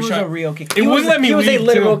king. I He wish was I. a real king. It He wouldn't was- let me he was a leave,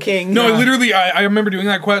 literal too. king. No, Yeah. literally, I remember doing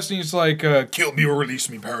that quest, and he's like, "Kill me or release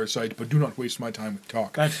me, parasite, but do not waste my time with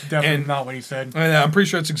talk." That's definitely And- not what he said. And I'm pretty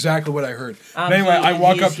sure that's exactly what I heard. But anyway, I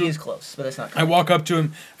walk up to He him. is close, but that's not. I walk up to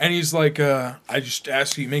him, and he's like, "I just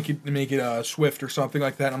asked you make it swift or something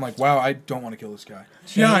like that." And I'm like, "Wow, I don't want to kill this guy."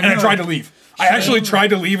 Yeah, And I no. tried to leave. I actually tried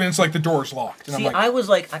to leave, and it's like the door's locked. And See, I'm like, I was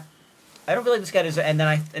like, I don't feel like this guy deserves. And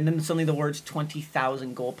then suddenly the words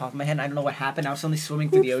 20,000 gold pop in my head. And I don't know what happened. I was suddenly swimming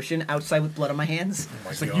through the ocean outside with blood on my hands.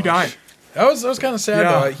 It's like you died. that was kind of sad.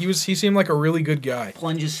 Yeah. Though. He seemed like a really good guy.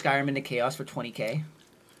 Plunges Skyrim into chaos for 20k.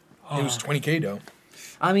 It was 20K though.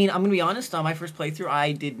 I mean, I'm gonna be honest. On my first playthrough,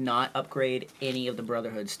 I did not upgrade any of the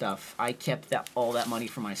Brotherhood stuff. I kept all that money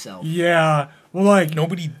for myself. Yeah, well, like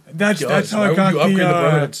Nobody. That's does. how Why I would got you upgrade the the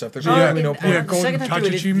Brotherhood stuff? There's yeah, really no yeah, point. The golden second time touch through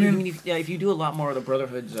it, achievement. if you do a lot more of the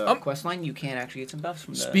Brotherhood's quest line, you can actually get some buffs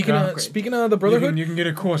from the Speaking upgrade. of the Brotherhood, you can get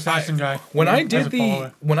a cool assassin guy. when I as did a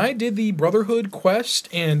follower. when I did the Brotherhood quest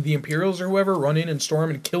and the Imperials or whoever run in and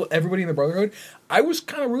storm and kill everybody in the Brotherhood, I was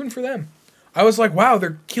kind of rooting for them. I was like, wow,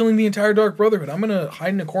 they're killing the entire Dark Brotherhood. I'm gonna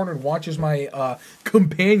hide in a corner and watch as my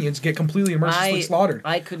companions get completely and mercilessly slaughtered.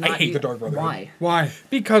 I could not. I hate the Dark Brotherhood. Why?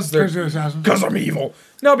 Because Because they're assassins. Because I'm evil.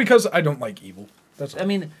 No, because I don't like evil. That's I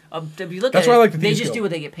mean, if you look That's at why it, I like the they Thieves just Guild. do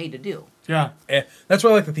what they get paid to do. Yeah. That's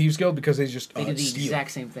why I like the Thieves Guild, because they just They do the steal.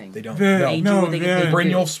 exact same thing. They don't. The- No. They do No, what they get paid to do.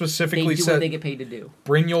 Brynjolf They specifically do said. what they get paid to do.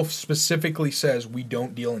 Brynjolf specifically says we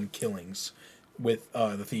don't deal in killings with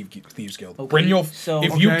the Thieves Guild. Okay, Brynjolf, so-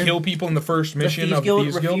 if you Okay. kill people in the first The mission Thieves of the Guild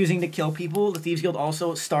Thieves Guild, refusing to kill people. The Thieves Guild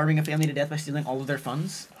also starving a family to death by stealing all of their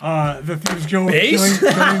funds. The Thieves Guild Base?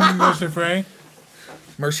 killing Mercer Frey.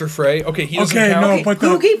 Mercer Frey. Okay, he doesn't Okay, count. no, Okay, but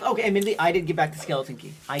who the keep? Okay, admittedly, I did get back the skeleton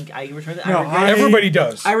key. I returned it. No, I regret it. Everybody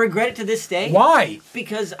does. I regret it to this day. Why?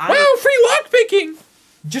 Because I. Wow, free lockpicking.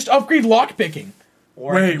 Just upgrade lockpicking.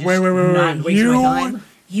 Or I wait, could wait, just wait, wait, not wait. waste my time.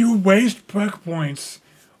 You waste perk points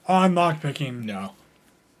on lockpicking. No.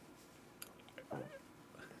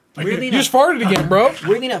 Weirdly You enough, just farted again, bro.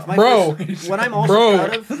 weirdly enough, my Bro. first, what I'm also Bro.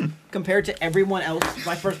 proud of, compared to everyone else,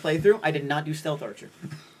 my first playthrough, I did not do stealth archer.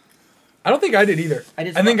 I don't think I did either. I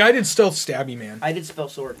did I think spell- I did stealth stabby man. I did spell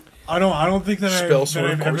sword. I don't think that Spell I've sword,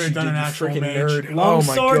 of ever course you done did, an you actual freaking mage. nerd. Long Oh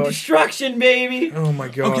my sword gosh. destruction, baby. Oh my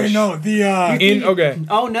gosh. Okay, no, the Okay.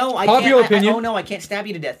 Oh no, I Popular can't. opinion? Oh no, I can't stab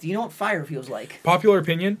you to death. Do you know what fire feels like? Popular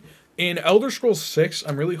opinion. In Elder Scrolls 6,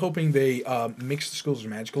 I'm really hoping they mix the skills of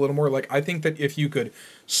magic a little more. Like, I think that if you could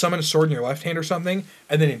summon a sword in your left hand or something,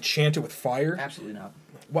 and then enchant it with fire, Absolutely not.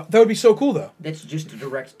 that would be so cool, though. That's just a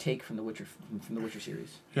direct take from the Witcher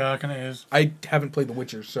series. yeah, it kind of is. I haven't played The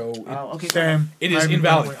Witcher, so Oh, okay. Same. it is I'm-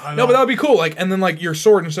 invalid. I No, but that would be cool. Like, and then like your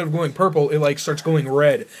sword, instead of glowing purple, it like starts glowing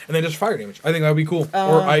red, and then just fire damage. I think that would be cool.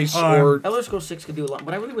 Or ice, or Elder Scrolls 6 could do a lot.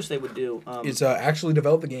 What I really wish they would do is actually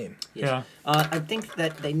develop the game. yes. Yeah. I think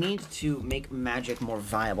that they need to make Magic more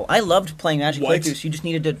viable. I loved playing Magic What? playthroughs. You just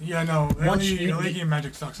needed to. Yeah, no. Once Once you- game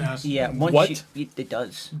magic sucks ass. Yeah. Once What? it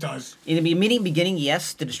does. It does. In the beginning,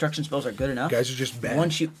 yes, the destruction spells are good enough. Guys are just bad.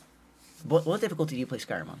 Once you, what difficulty do you play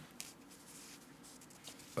Skyrim on?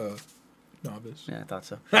 Novice. Yeah, I thought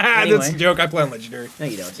so. That's a joke. I play on Legendary. No,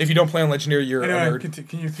 you don't. If you don't play on Legendary, you're a Anyway, nerd.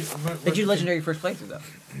 can you? Did you legendary first playthrough though?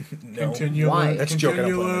 No. Continue. Why? Luke, That's a joke. I don't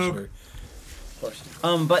play continue, on Luke. Legendary. Of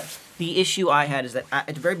course. But the issue I had is that at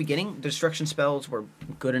the very beginning, the destruction spells were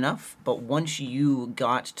good enough, but once you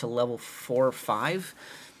got to level 4 or 5,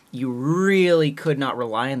 you really could not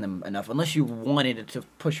rely on them enough unless you wanted to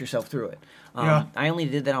push yourself through it. Yeah. I only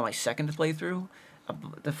did that on my second playthrough.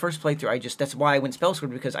 The first playthrough, that's why I went spell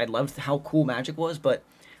sword, because I loved how cool magic was, but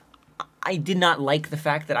I did not like the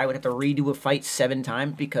fact that I would have to redo a fight 7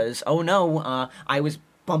 times because, oh no, I was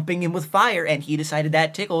bumping him with fire and he decided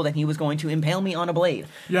that tickled and he was going to impale me on a blade.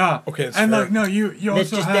 Yeah. Okay, that's and fair. like no, you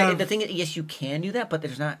That's also just have. the thing is, yes, you can do that, but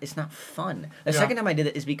it's not fun. The Yeah. second time I did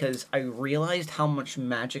it is because I realized how much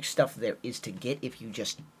magic stuff there is to get if you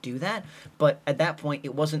just do that. But at that point,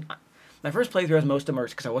 it wasn't. My first playthrough was most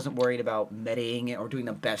immersed because I wasn't worried about metaing it or doing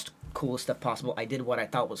the best, coolest stuff possible. I did what I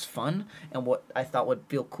thought was fun and what I thought would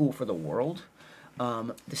feel cool for the world.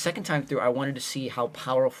 The second time through, I wanted to see how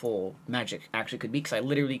powerful magic actually could be because I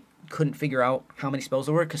literally couldn't figure out how many spells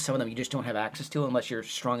there were because some of them you just don't have access to unless you're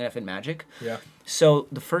strong enough in magic. Yeah. So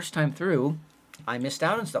the first time through, I missed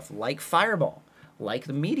out on stuff like fireball, like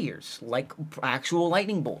the meteors, like actual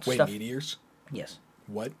lightning bolts. Wait, stuff. meteors? Yes.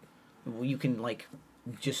 What? You can like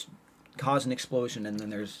just cause an explosion and then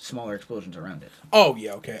there's smaller explosions around it. Oh,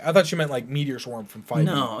 yeah, okay. I thought you meant like meteor swarm from 5e.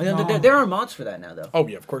 No, there are mods for that now though. Oh,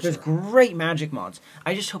 yeah, of course There's there are. great magic mods.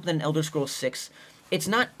 I just hope that in Elder Scrolls 6, it's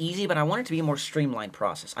not easy, but I want it to be a more streamlined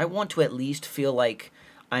process. I want to at least feel like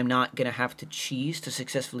I'm not going to have to cheese to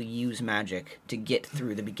successfully use magic to get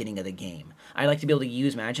through the beginning of the game. I like to be able to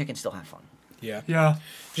use magic and still have fun. Yeah. Yeah.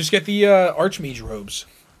 Just get the Archmage robes.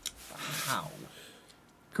 How?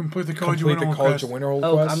 Complete the College Complete the of College Winter of Winterhold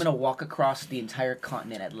Oh, quest. I'm going to walk across the entire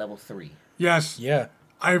continent at level 3. Yes. Yeah.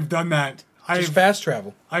 I've done that. Just I've fast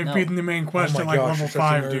travel. I've beaten the main quest Oh my at like gosh, level you're such a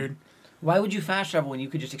 5, nerd. dude. Why would you fast travel when you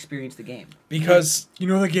could just experience the game? Because, You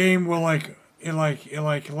know the game will it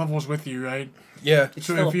levels with you, right? yeah. It's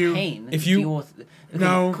So still if a you- pain. if to you- deal with. Okay,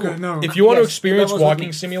 No, cool. no. If you want to Yes, experience levels with Walking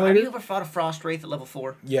me. Simulator, Have you ever fought a Frost Wraith at level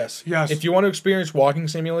 4? yes. Yes. If you want to experience Walking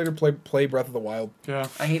Simulator, play Breath of the Wild. Yeah.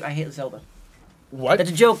 I hate Zelda. What? That's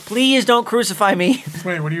a joke. Please don't crucify me.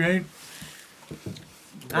 Wait, what do you hate?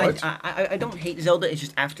 What? I don't hate Zelda. It's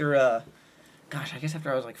just after gosh, I guess after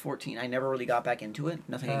I was like 14, I never really got back into it.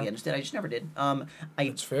 Nothing against it. I just never did. I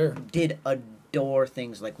That's fair. did adore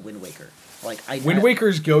things like Wind Waker. Like Wind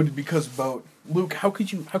Waker's goated because of boat. Luke, how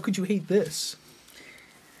could you hate this?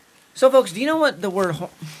 So, folks, do you know what the word?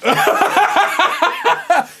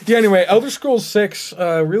 Yeah. Anyway, Elder Scrolls 6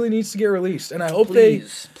 really needs to get released, and I hope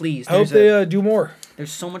Please. I hope they do more.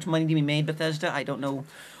 There's so much money to be made, Bethesda. I don't know.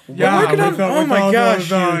 Yeah, working on- with, oh with my all gosh,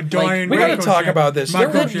 those, dude. Dorian we gotta microtran- talk about this. You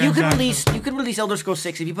could microtransactions. release Elder Scrolls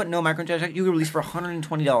 6 if you put no microtransactions. You could release for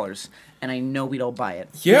 $120, and I know we'd all buy it.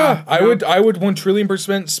 Yeah, I yeah. would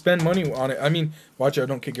 1,000,000,000% spend money on it. I mean, watch out,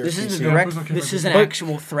 don't kick your This is PC. a direct. Who's looking This for is an But-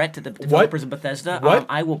 actual threat to the developers of Bethesda. What?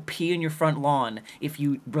 I will pee in your front lawn if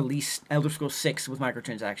you release Elder Scrolls 6 with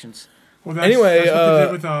microtransactions. Well, that's, Anyway, that's what they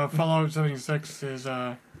did with Fallout 76 is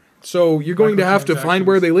So you're going to have to find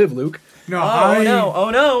where they live, Luke. no,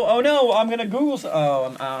 Oh no! I'm gonna Google.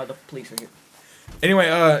 The police are here.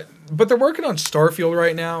 Anyway, but they're working on Starfield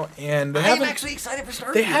right now, and they I'm haven't actually excited for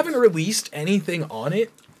Starfield. they haven't released anything on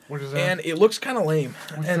it, What is that? and it looks kind of lame.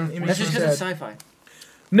 And it that? makes That's me just because it's sad. sci-fi.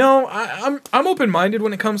 No, I'm open-minded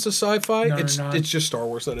when it comes to sci-fi. No, it's you're not. it's just Star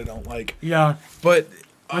Wars that I don't like. Yeah. But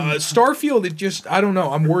Starfield, I don't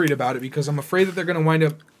know. I'm worried about it because I'm afraid that they're going to wind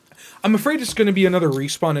up. I'm afraid it's going to be another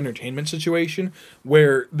Respawn Entertainment situation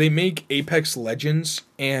where they make Apex Legends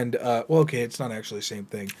and okay, it's not actually the same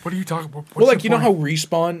thing. What are you talking about? Well, like, you know how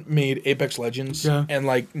Respawn made Apex Legends, Yeah. and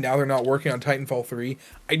like now they're not working on Titanfall 3.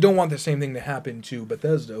 I don't want the same thing to happen to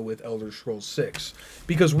Bethesda with Elder Scrolls 6,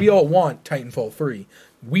 because we all want Titanfall 3.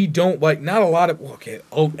 We don't like, not a lot of,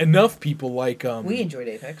 enough people like We enjoyed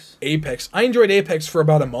Apex. Apex. I enjoyed Apex for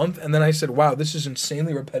about a month, and then I said, wow, this is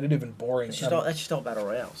insanely repetitive and boring. That's just all battle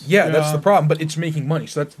royales. Yeah, that's Yeah. the problem, but it's making money,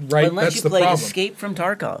 so that's right. Unless That's you the played problem. Escape from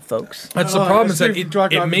Tarkov, folks. That's the problem, is that Escape from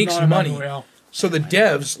Tarkov it is makes not a battle money. royale. So the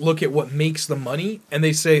devs look at what makes the money, and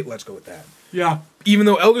they say, let's go with that. Yeah. Even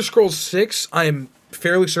though Elder Scrolls 6, I am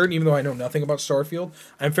fairly certain, even though I know nothing about Starfield,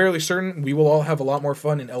 I'm fairly certain we will all have a lot more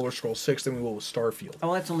fun in Elder Scrolls 6 than we will with Starfield.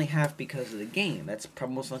 Oh, that's only half because of the game. That's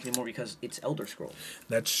probably most likely more because it's Elder Scrolls.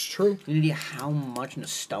 That's true. You know how much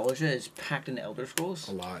nostalgia is packed into Elder Scrolls?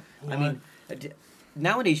 A lot. I mean,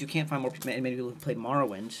 nowadays you can't find many people who played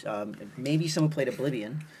Morrowind. Maybe someone played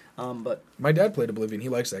Oblivion, but My dad played Oblivion. He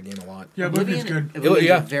likes that game a lot. Yeah, Oblivion's good. Oblivion's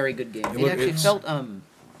Yeah. a very good game. It look- actually it's- felt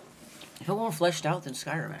more fleshed out than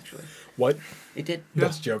Skyrim. Actually, What? it did.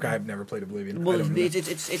 That's a joke. I've never played Oblivion. I Well, don't know.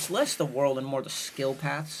 it's less the world and more the skill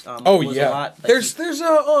paths. Oh, it was yeah. a lot, like, There's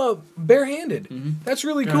a barehanded. That's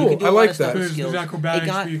really Yeah. cool. You can do I a lot like of stuff that. with There's skills. acrobatics, It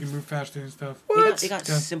got- you can move faster and stuff. What? It got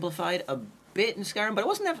Yeah. simplified a bit in Skyrim, but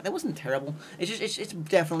it wasn't terrible. It's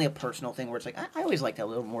definitely a personal thing where it's like I always liked a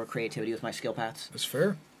little more creativity with my skill paths. That's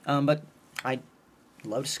fair. But I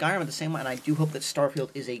loved Skyrim at the same time, and I do hope that Starfield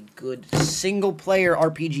is a good single-player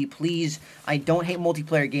RPG. Please, I don't hate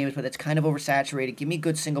multiplayer games, but it's kind of oversaturated. Give me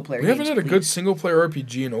good single-player We games. haven't had a good single player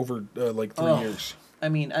RPG in over like 3 years. I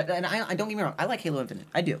mean, I don't get me wrong. I like Halo Infinite.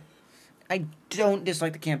 I do. I don't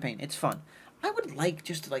dislike the campaign. It's fun. I would like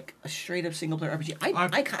just like a straight-up single-player RPG.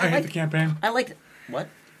 I hate the campaign. I liked what?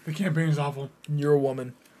 The campaign is awful. You're a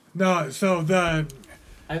woman. No, so the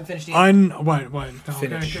I haven't finished the what? No,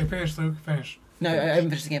 Finish. Okay, finish, Luke. Finish. No, I haven't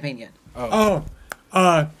finished the campaign yet. Oh,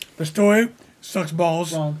 the story sucks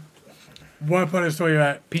balls. Well, What part of the story you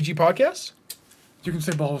at? PG podcast? You can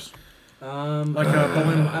say balls. like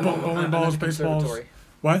bowling balls, baseballs.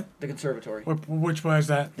 What? The conservatory. Which one is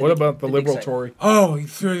that? What about the the big liberal site. Tory? Oh, you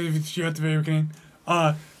at the very beginning.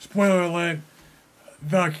 Spoiler alert.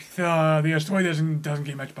 The story doesn't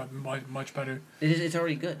get much better. It's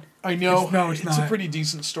already good. I know. It's It's a not. pretty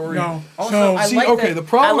decent story. No. Also, So I see, like okay, that, the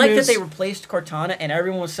problem I like is- that they replaced Cortana, and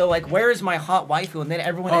everyone was so like, "Where is my hot waifu?" And then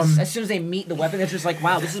everyone, as soon as they meet the weapon, it's just like,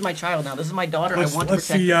 "Wow, this is my child now. This is my daughter. I want to let's protect."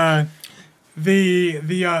 see. her." The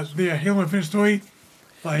Halo Infinite story,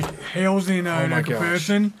 like hails in Oh my gosh.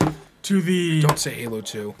 comparison to the Don't say Halo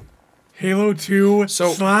 2. Halo 2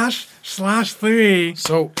 So- slash 3,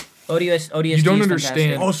 So, ODST. You don't is understand.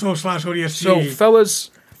 fantastic. also slash ODST so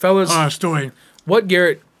fellas, story. what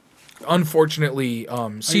Garrett unfortunately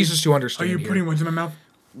ceases to Are understand you here. putting words in my mouth?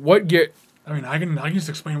 What Garrett I mean, I can just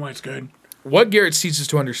explain why it's good. ceases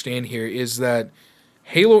to understand here is that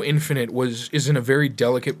Halo Infinite is in a very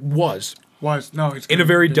delicate it's It's in a good.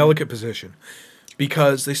 very Good. delicate position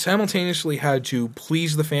because they simultaneously had to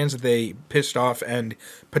please the fans that they pissed off and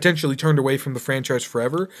potentially turned away from the franchise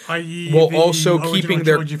forever, i.e. while the also original keeping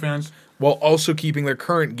their trilogy fans.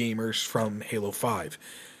 current gamers from Halo 5.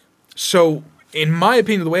 So, in my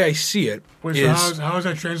opinion, the way I see it Wait, is so how does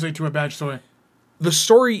that translate to a bad story? the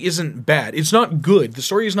story isn't bad. It's not good. The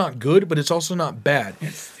story is not good, but it's also not bad.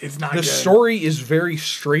 It's not The good. story is very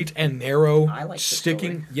straight and narrow. I like the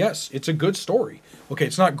sticking. story. Yes, it's a good story. Okay,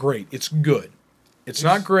 it's not great. It's good. It's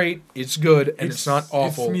not great. It's good, and it's not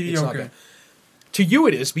awful. It's mediocre. not bad. To you,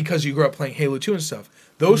 it is because you grew up playing Halo 2 and stuff.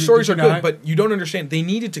 Those Did stories you are good, not? but you don't understand. They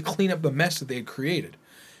needed to clean up the mess that they had created.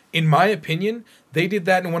 In my opinion, they did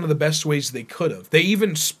that in one of the best ways they could have. They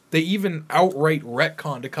even outright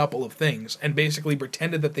retconned a couple of things and basically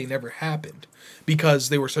pretended that they never happened because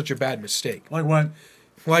they were such a bad mistake. Like what?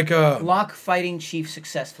 Like Locke fighting Chief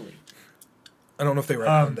successfully. I don't know if they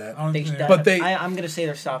retconned that. I'm gonna say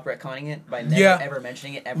they're stopped retconning it by never ever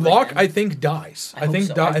mentioning it ever. Locke, again. I think dies. I hope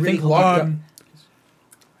so. I I really think hope Locke. so.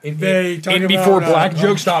 In talk before about, Black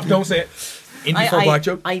joke. Stop! Don't say it. In before Black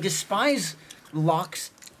joke. I despise Locke's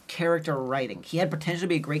character writing. He had potential to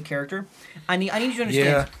be a great character. I need you to understand.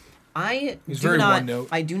 Yeah. I He's do very not. one note.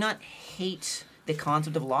 I do not hate the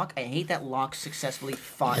concept of Locke. I hate that Locke successfully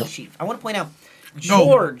fought Chief. I want to point out,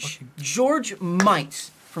 George might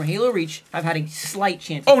from Halo Reach have had a slight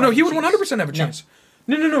chance. Oh of no, he fighting would Chief. 100% have a chance.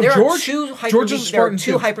 No. There George. are two hyper George is a Spartan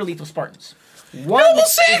too. hyper lethal Spartans. One Noble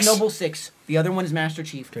is 6! Noble 6. The other one is Master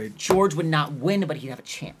Chief. Okay. George would not win, but he'd have a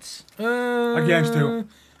chance. Against who?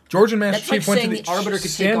 George and Master That's like Chief went to saying the Arbiter could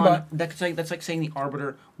take standby. on. That's like saying the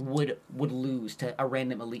Arbiter would lose to a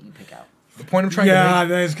random elite you pick out. The point I'm trying Yeah, to make.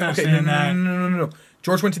 that is kind of Okay, saying that. no.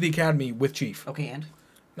 George went to the academy with Chief. Okay, and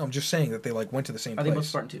No, I'm just saying that they like went to the same Are place. they both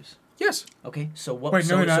Spartan 2s? Yes. Okay, so what? Wait, no,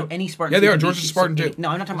 so, they're so not. any Spartan. Yeah, they 2 are. could George be- is Spartan so- 2. No,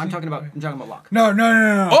 I'm talking about Locke. No.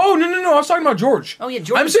 Oh no! I was talking about George. Oh yeah,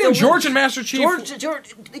 George. I'm is saying still George with- and Master Chief.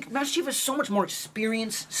 George, Master Chief has so much more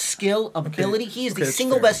experience, skill, ability. He is Okay, the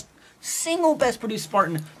that's single best produced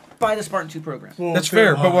Spartan by the Spartan 2 program. Well, That's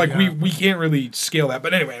they're- fair, but like yeah. we can't really scale that.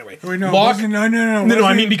 But anyway. Wait, no, Locke. wasn't- no. No,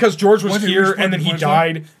 I mean because George was wasn't here Reese and then he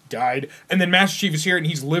Spartan died, and then Master Chief is here and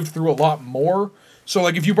he's lived through a lot more. So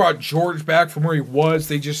like if you brought George back from where he was,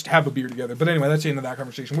 they just have a beer together. But anyway, that's the end of that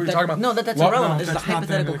conversation. We were talking about No, that's Locke- irrelevant. no, This is a that's not the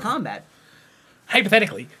hypothetical end of the- combat.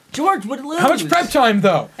 Hypothetically, George would lose. how much prep time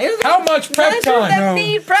though? Neither How much prep that time?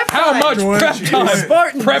 need prep How time. much George prep is- time?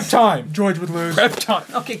 Spartans. Prep time. George would lose. Prep time.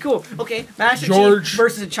 Okay, cool. Okay, Master George. Chief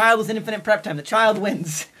versus a child with infinite prep time. The child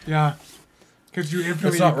wins. Yeah. Because you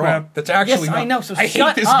infinitely That's not wrong. prep That's actually Yes, not. I know, so I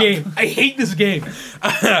shut hate this up. game. I hate this game.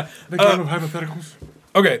 the game of hypotheticals.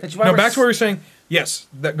 Okay, That's why now we're back to what we were saying. Yes,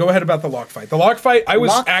 go ahead about the Locke fight. The Locke fight, I was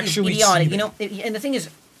Locke actually is idiotic. seething. You know, and the thing is,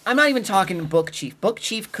 I'm not even talking Book Chief. Book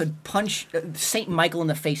Chief could punch Saint Michael in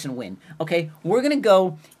the face and win. Okay, we're gonna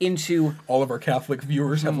go into All of our Catholic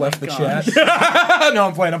viewers have my left the gosh. chat. No,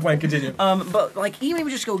 I'm playing. Continue. but like even if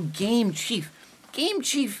we just go Game Chief. Game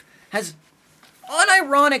Chief has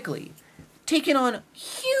unironically taken on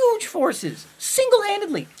huge forces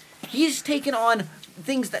single-handedly. He's taken on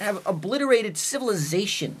things that have obliterated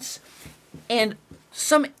civilizations, and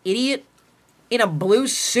some idiot in a blue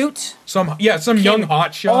suit Some young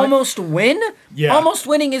hotshot. almost win? Yeah. Almost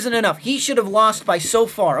winning isn't enough. He should have lost by so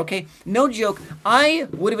far, okay? No joke. I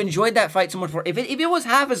would have enjoyed that fight so much more. If it was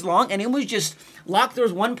half as long and it was just Locke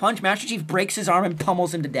throws one punch, Master Chief breaks his arm and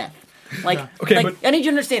pummels him to death. Like, Okay, like but- I need you to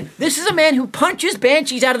understand, this is a man who punches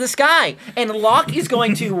banshees out of the sky, and Locke is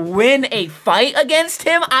going to win a fight against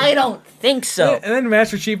him? I don't think so. And then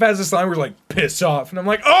Master Chief has this line where he's like, piss off. And I'm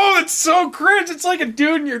like, oh, it's so cringe. It's like a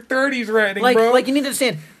dude in your 30s writing, bro. Like you need to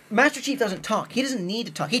understand, Master Chief doesn't talk. He doesn't need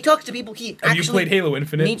to talk. He talks to people he Have you actually played Halo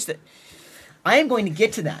Infinite? needs to. I am going to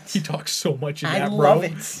get to that. He talks so much in I that, bro. love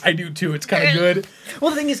it. I do too. It's kind of good.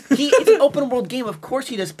 Well, the thing is, it's an open world game. Of course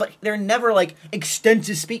he does, but they're never like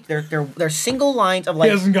extensive speak. They're single lines of He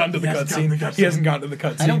like. hasn't gotten to the hasn't gotten cutscene. to the cutscene. He hasn't gotten to the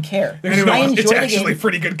cutscene. I don't care. Anyway, I enjoy it's the actually game.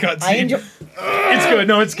 pretty good cutscene. I enjoy. It's good.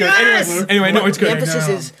 No, it's good. Yes! Anyway, no, it's The good.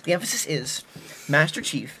 emphasis is, Master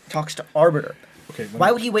Chief talks to Arbiter. Okay. let me-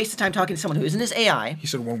 Why would he waste the time talking to someone who isn't his AI? He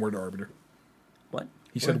said one word to Arbiter. What?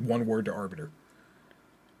 He said one word to Arbiter.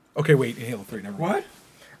 Okay, wait. In Halo 3, never mind. What?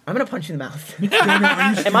 I'm gonna punch you in the mouth.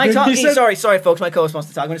 Am Am I talking? said- Sorry, folks. My co-host wants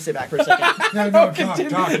to talk. I'm gonna sit back for a second. No, talk,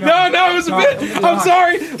 No, it was a bit. I'm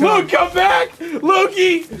sorry. Luke, come back.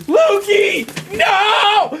 Loki,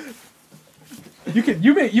 no.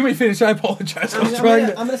 You may finish. I apologize. I'm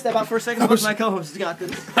gonna step out for a second. My co-host has got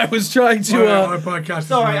this. I was trying to. Our podcast is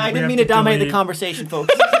Sorry, on. I We didn't have mean to dominate the delete- conversation,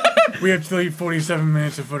 folks. We have to delete 47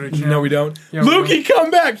 minutes of footage. No, we don't. Yeah, we Loki, come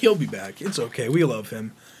back. He'll be back. It's okay. We love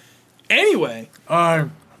him. Anyway, None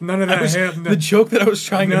of that. the joke that I was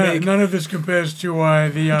trying to make. None of this compares to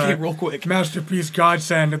the Okay, real quick. masterpiece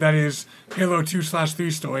godsend that is Halo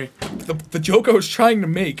 2/3 story. The joke I was trying to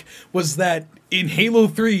make was that in Halo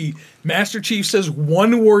 3, Master Chief says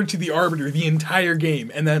one word to the Arbiter the entire game,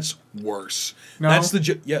 and that's worse. No. That's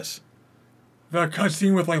the yes. The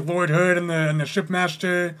cutscene with like Lord Hood and the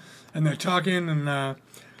shipmaster, and they're talking and a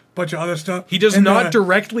bunch of other stuff. He does And, not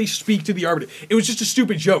directly speak to the Arbiter. It was just a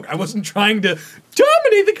stupid joke. I wasn't trying to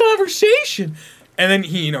dominate the conversation. And then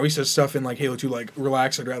he says stuff in like Halo 2, like,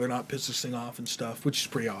 relax, I'd rather not piss this thing off and stuff, which is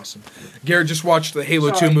pretty awesome. Garrett just watched the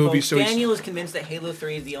Halo 2 movie, so he's... Daniel is convinced that Halo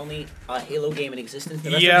 3 is the only Halo game in existence.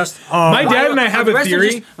 The rest Yeah. are just My dad and I have the a rest are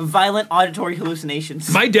theory. just violent auditory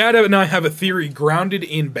hallucinations. My dad and I have a theory grounded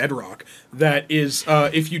in bedrock that is,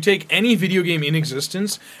 if you take any video game in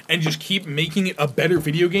existence and just keep making it a better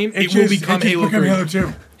video game, it will become Halo 3. Halo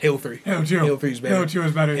 2. Halo 3. Halo 2. Halo 3 is better. Halo 2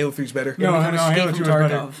 is better. Halo 3 is better. No, Become Escape Halo from 2 is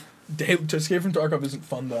better. Tarkov. To Escape from Tarkov isn't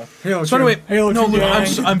fun though. Halo So 2. anyway, Halo no, 2 Luke,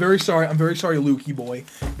 gang. I'm very sorry. I'm very sorry, Lukey boy,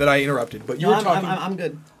 that I interrupted. But you No, were talking, I'm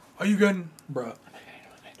good. Are you good? bro.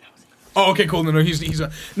 Oh, okay, cool. No, he's a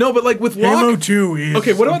no, but like with Halo Locke. 2 is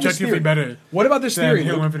Okay, what about this objectively theory? better What about this than theory?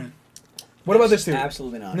 Halo Luke? Infinite. What about this theory?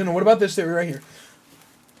 Absolutely not. No. What about this theory right here?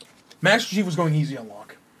 Master Chief was going easy on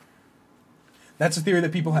Locke. That's a theory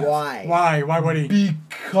that people have. Why? Why? Why would he?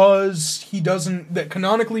 Because he doesn't. That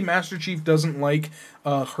canonically, Master Chief doesn't like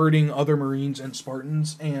hurting other Marines and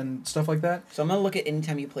Spartans and stuff like that. So I'm gonna look at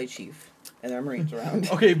anytime you play Chief, and there are Marines around.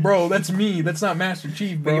 Okay, bro, that's me. That's not Master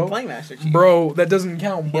Chief, But bro. you're playing Master Chief. Bro, that doesn't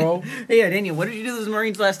count, bro. Hey, Daniel, what did you do to those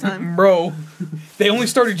Marines last time? Bro, they only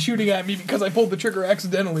started shooting at me because I pulled the trigger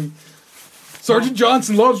accidentally. Sergeant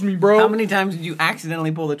Johnson loves me, bro. How many times did you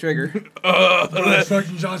accidentally pull the trigger?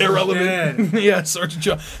 Sergeant Johnson Irrelevant. Yeah, Sergeant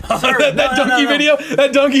Johnson. Sir,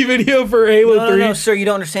 That donkey video for Halo 3. No, sir, you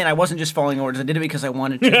don't understand. I wasn't just following orders. I did it because I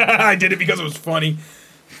wanted to. I did it because it was funny.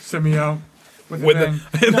 Send me out. With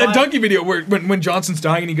that donkey video where when Johnson's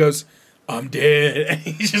dying and he goes, I'm dead. And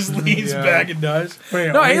he just leans back and dies.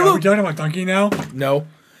 Wait, no, are we talking about donkey now? No.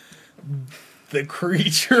 The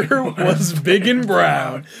creature was big and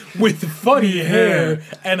brown with funny hair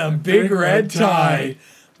and a big red tie.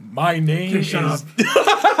 My name is...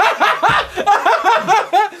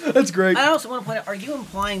 That's great. I also want to point out, are you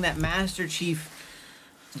implying that Master Chief,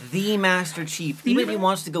 even if he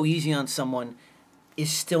wants to go easy on someone, is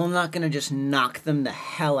still not going to just knock them the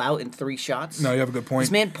hell out in 3 shots? No, you have a good point.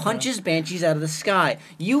 This man punches banshees out of the sky.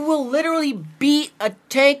 You will literally beat a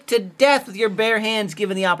tank to death with your bare hands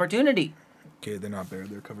given the opportunity. Okay, they're not bare.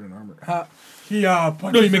 They're covered in armor. He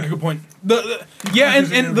punches. No, you make a good point. The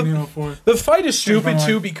fight is stupid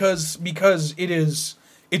too because it's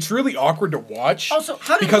really awkward to watch. Also,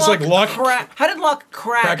 how did Locke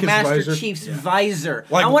crack his Master visor? Chief's visor?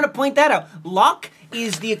 Like- I want to point that out. Locke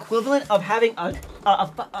is the equivalent of having an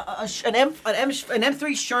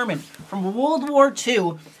M3 Sherman from World War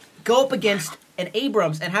II go up against an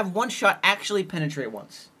Abrams and have one shot actually penetrate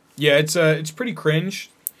once. Yeah, it's pretty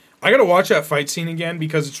cringe. I gotta watch that fight scene again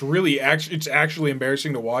because it's actually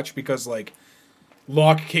embarrassing to watch because like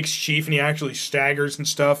Locke kicks Chief and he actually staggers and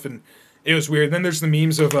stuff and it was weird. Then there's the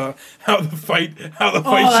memes of how the fight should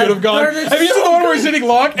have gone. Have you seen the one where he's hitting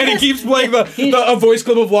Locke and he keeps playing a voice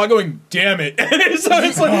clip of Locke going, "Damn it!" and it's like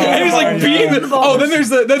and he's like beating the. Oh, then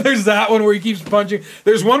there's that one where he keeps punching.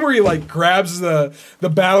 There's one where he like grabs the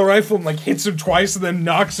battle rifle and like hits him twice and then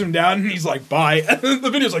knocks him down and he's like, "Bye." And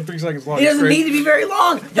the video's like 3 seconds long. It doesn't need to be very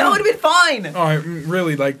long. That would have been fine. Oh,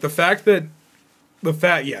 really? Like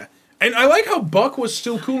yeah. And I like how Buck was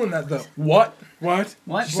still cool in that though. What? What?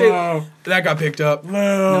 Whoa. That got picked up.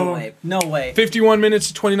 No way. 51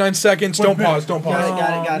 minutes, 29 seconds. Don't pause.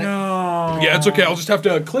 Got it. No. Yeah, it's okay. I'll just have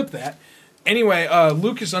to clip that. Anyway,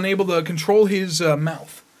 Luke is unable to control his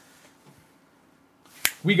mouth.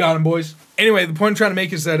 We got him, boys. Anyway, the point I'm trying to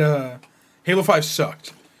make is that Halo 5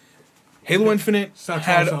 sucked. Halo Infinite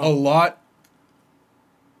had a lot...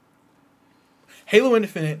 Halo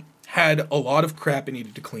Infinite had a lot of crap it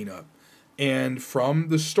needed to clean up. And from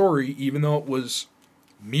the story, even though it was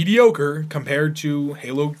mediocre compared to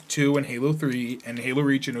Halo 2 and Halo 3 and Halo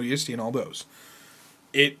Reach and ODST and all those,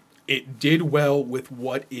 it did well with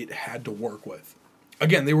what it had to work with.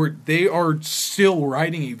 Again, they are still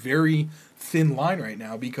riding a very thin line right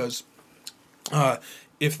now because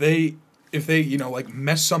if they like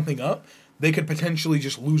mess something up, they could potentially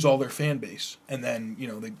just lose all their fan base and then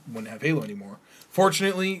they wouldn't have Halo anymore.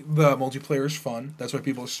 Fortunately, the multiplayer is fun. That's why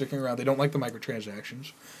people are sticking around. They don't like the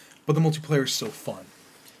microtransactions, but the multiplayer is still fun.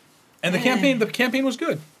 And the campaign was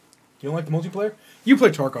good. You don't like the multiplayer? You play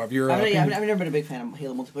Tarkov. I've never been a big fan of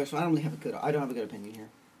Halo multiplayer, so I don't have a good opinion here.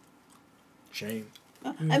 Shame.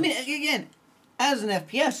 I mean, again, as an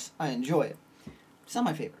FPS, I enjoy it. It's not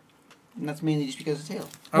my favorite, and that's mainly just because it's Halo.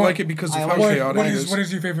 I like it because of how chaotic it is. What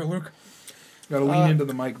is your favorite, Luke? Gotta lean into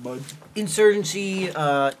the mic, bud. Insurgency,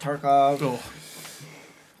 Tarkov. Oh.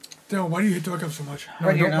 Damn, why do you hate Tarkov so much? No,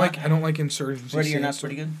 I don't like Insurgency. Ready or Not's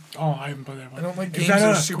pretty good. Oh, I haven't played that one. I don't like Is games that that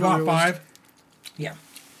a are super Squad realistic. 5? Yeah.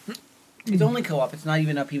 It's only co-op. It's not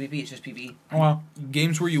even a PvP. It's just PvE. Oh, wow.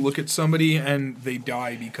 Games where you look at somebody and they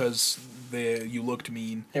die because you looked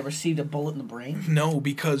mean. They received a bullet in the brain? No,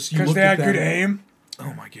 because you Because looked they at had them. good aim?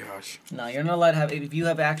 Oh my gosh. No, you're not allowed to have... If you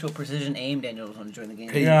have actual precision aim, Daniel doesn't want to join the game.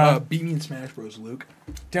 Hey, Yeah. beat me in Smash Bros, Luke.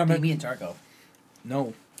 Damn Beat it. me and Tarkov.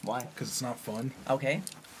 No, Why? because it's not fun. Okay.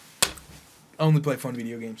 I only play fun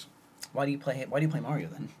video games. Why do you play Mario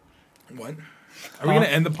then? What? Are we going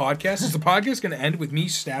to end the podcast? Is the podcast going to end with me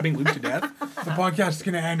stabbing Luke to death? The podcast is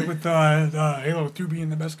going to end with Halo 2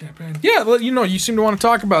 being the best campaign. Yeah, well, you seem to want to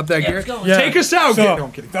talk about that, Garrett. let's go. Yeah. Take us out, So, Garrett. No,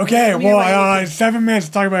 I'm kidding. Okay, me about well, Halo 2. 7 minutes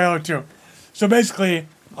to talk about Halo 2. So basically,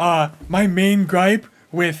 my main gripe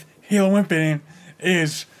with Halo Infinite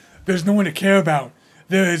is there's no one to care about.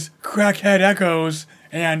 There's crackhead echoes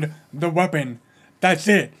and the weapon. That's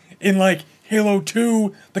it. In like Halo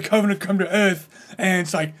 2, the Covenant come to Earth, and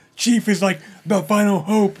it's like Chief is like the final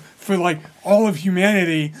hope for like all of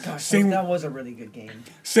humanity. Gosh, Same, that was a really good game.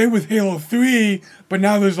 same with Halo 3, but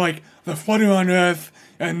now there's like the flooding on Earth,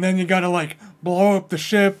 and then you gotta like blow up the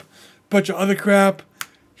ship, bunch of other crap.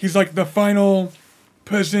 He's like the final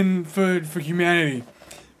person for humanity.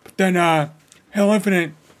 But then Halo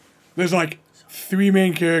Infinite, there's like 3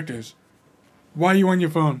 main characters. Why are you on your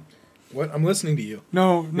phone? What? I'm listening to you.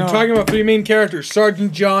 No. You're talking about 3 main characters.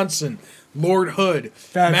 Sergeant Johnson, Lord Hood,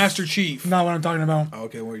 That's Master Chief. Not what I'm talking about. Oh,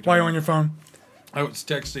 okay, what are you Why are you talking on your phone? I was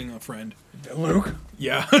texting a friend. Luke?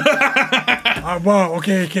 Yeah. Whoa,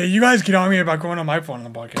 okay. You guys get on me about going on my phone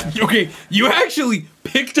on the podcast. Okay, you actually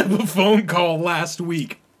picked up a phone call last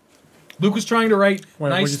week. Luke was trying to write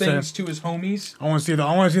nice things to his homies. I want to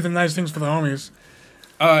see the nice things for the homies.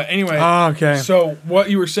 Anyway. Okay. So, what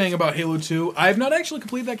you were saying about Halo 2, I have not actually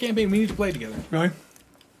completed that campaign. We need to play it together. Really?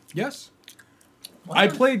 Yes. I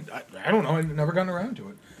played... I don't know. I've never gotten around to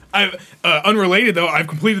it. Unrelated, though, I've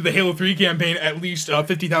completed the Halo 3 campaign at least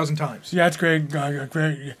 50,000 times. Yeah, it's great.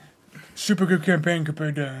 Great. Super good campaign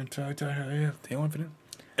compared to Halo Infinite.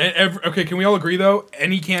 Okay, can we all agree, though?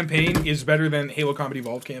 Any campaign is better than Halo Combat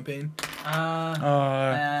Evolved campaign.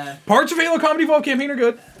 Parts of Halo Combat Evolved campaign are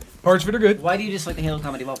good. Parts of it are good. Why do you dislike the Halo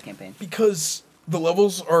Combat Evolved campaign? Because the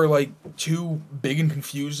levels are, like, too big and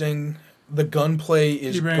confusing. The gunplay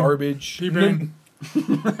is garbage. The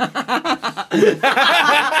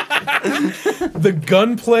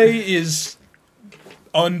gunplay is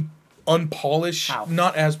unpolished. How?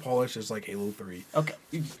 Not as polished as like Halo 3. Okay.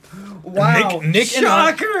 Wow. Nick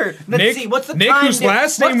Shocker. Let's see. What's the Nick, time whose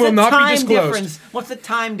last name will not be disclosed. What's the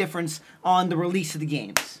time difference on the release of the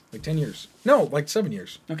games? Like 10 years. No, like 7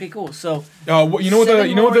 years. Okay, cool. So you know what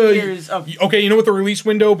the release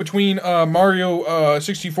window between Mario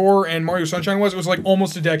 64 and Mario Sunshine was? It was like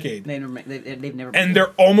almost a decade. They've never. And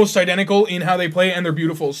they're almost identical in how they play, and they're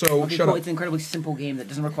beautiful. So okay, shut cool. up. It's an incredibly simple game that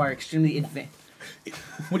doesn't require extremely advanced.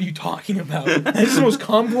 What are you talking about? This is the most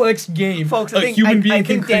complex game Folks, a human being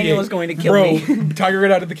can create. Daniel is going to kill me. Bro, tiger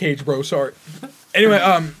it out of the cage, bro. Sorry. Anyway,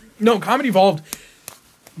 no, Combat Evolved.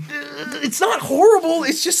 It's not horrible.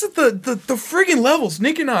 It's just that the friggin' levels.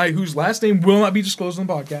 Nick and I, whose last name will not be disclosed on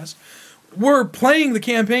the podcast, were playing the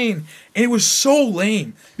campaign, and it was so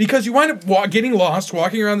lame because you wind up getting lost,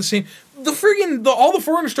 walking around the same. All the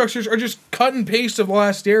foreigner structures are just cut and paste of the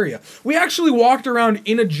last area. We actually walked around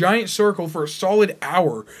in a giant circle for a solid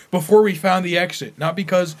hour before we found the exit. Not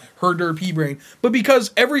because herder P-brain, but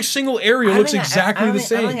because every single area looks exactly the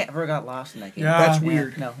same. I don't think I ever got lost in that game. Yeah. That's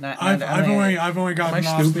weird. No, not. I've only gotten Am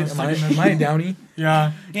I lost. stupid? Am I a downy?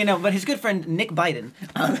 Yeah. But his good friend Nick Biden.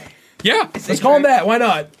 Yeah, let's call him that. Why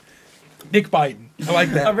not? Nick Biden. I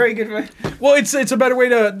like that. A very good friend. Well, it's a better way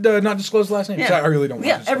to not disclose the last name. Yeah. I really don't want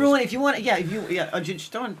to disclose. Everyone, if you want,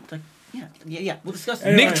 just don't, like, we'll discuss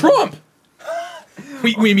it. Nick Trump!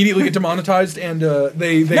 we immediately get demonetized, and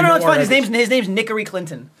they No, it's fine. His name's Nickery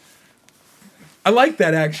Clinton. I like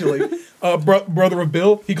that, actually. Brother of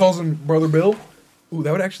Bill. He calls him Brother Bill. Ooh,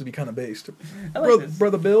 that would actually be kind of based. I like this.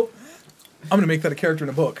 Brother Bill. I'm going to make that a character in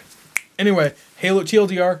a book. Anyway, Halo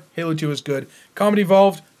TLDR, Halo 2 is good. Combat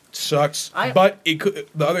Evolved sucks, but the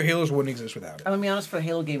other Halos wouldn't exist without it. I'm gonna be honest, for the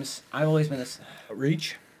Halo games, I've always been this.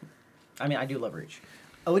 Reach? I mean, I do love Reach.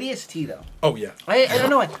 ODST, though. Oh, yeah. I don't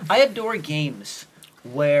know. I adore games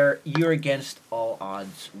where you're against all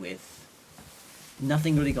odds with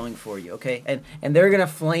nothing really going for you, okay? And they're gonna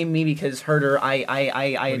flame me because herder,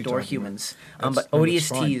 I adore humans. But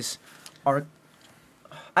ODSTs are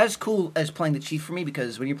as cool as playing the Chief for me,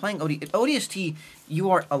 because when you're playing ODST,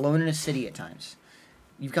 you are alone in a city at times.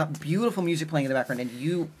 You've got beautiful music playing in the background, and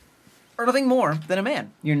you are nothing more than a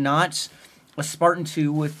man. You're not a Spartan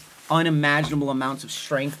 2 with unimaginable amounts of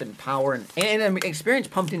strength and power and experience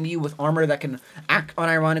pumped into you with armor that can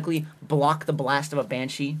unironically block the blast of a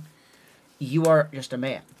Banshee. You are just a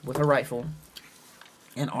man with a rifle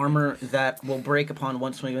and armor that will break upon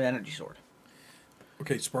one swing of an energy sword.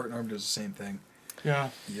 Okay, Spartan Armor does the same thing.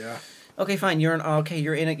 Yeah. Yeah. Okay, fine. You're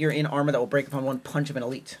in armor that will break upon one punch of an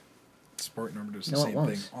elite. Spartan Armor does the No, it same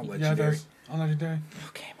won't. thing. On Yeah, Legendary. that's on Legendary.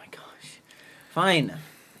 Okay, my gosh. Fine.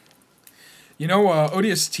 You know,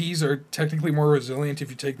 ODSTs are technically more resilient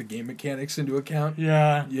if you take the game mechanics into account.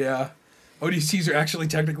 Yeah. Yeah. ODSTs are actually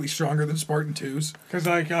technically stronger than Spartan 2s. Because,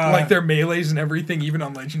 like their melees and everything, even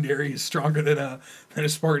on Legendary, is stronger than a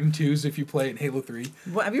Spartan 2s if you play it in Halo 3.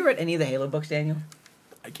 What, have you read any of the Halo books, Daniel?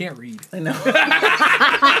 I can't read. I know.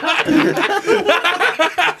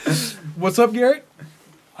 What's up, Garrett?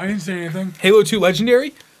 I didn't say anything. Halo 2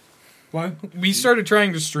 Legendary? What? We started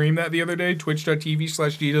trying to stream that the other day,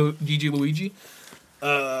 twitch.tv/DGLuigi.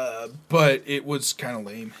 But it was kind of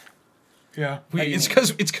lame. Yeah. It's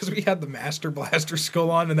because we had the Master Blaster skull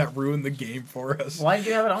on, and that ruined the game for us. Why did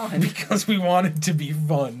you have it on? Because we wanted it to be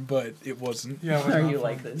fun, but it wasn't. Yeah. Why are you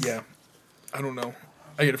like this? Yeah. I don't know.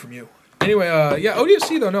 I get it from you. Anyway,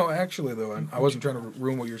 ODST though, no, actually though, I wasn't trying to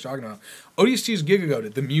ruin what you were talking about. ODST is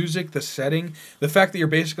giga-goated. The music, the setting, the fact that you're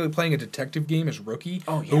basically playing a detective game as Rookie,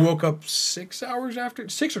 who woke up 6 hours after,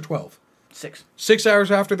 6 or 12? 6. 6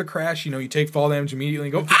 hours after the crash, you take fall damage immediately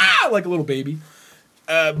and go, ah, like a little baby.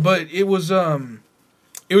 But it was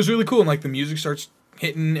really cool, and like the music starts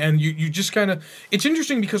hitting, and you just kind of. It's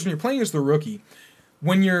interesting because when you're playing as the rookie,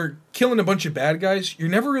 when you're killing a bunch of bad guys, you're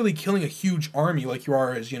never really killing a huge army like you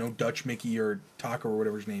are as Dutch Mickey or Taco or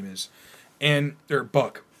whatever his name is, or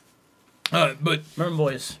Buck. But remember,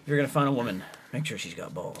 boys, if you're gonna find a woman, make sure she's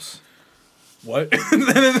got balls. What?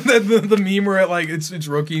 the meme where it's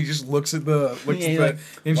rookie, he just looks at the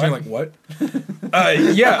and you're like, what?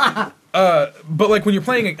 Yeah. But like when you're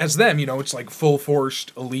playing as them, it's like full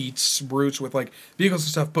forced elites, brutes with like vehicles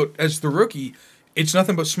and stuff. But as the rookie, it's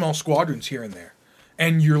nothing but small squadrons here and there.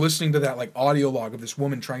 And you're listening to that like audio log of this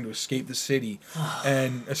woman trying to escape the city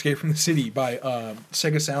and escape from the city by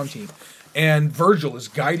Sega Sound Team. And Virgil is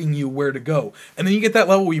guiding you where to go. And then you get that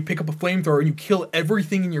level where you pick up a flamethrower and you kill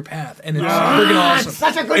everything in your path. And it's friggin' awesome. It's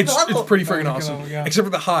such a good level. It's pretty friggin' awesome. Level, yeah. Except for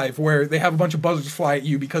the Hive, where they have a bunch of buzzards fly at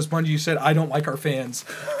you because Bungie said, I don't like our fans.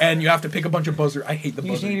 And you have to pick a bunch of buzzards. I hate the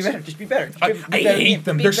buzzards. You need to be better. Just be better. I hate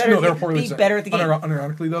them. They're poorly designed. Be better at the game.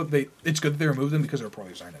 Ironically, though, it's good that they removed them because they're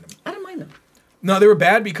poorly designed enemies. I don't mind them. No, they were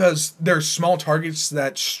bad because they're small targets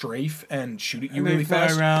that strafe and shoot at you And they really fly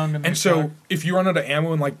fast. around and they so fly. if you run out of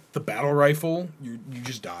ammo in like the battle rifle, you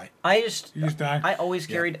just die. You just die. I always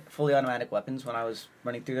carried fully automatic weapons when I was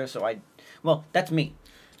running through there, so that's me.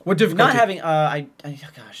 What difficulty? Not having I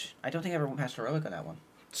don't think I ever went past heroic on that one.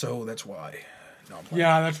 So that's why. No, I'm playing.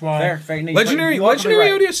 Yeah, that's why. Fair. No, Legendary you are probably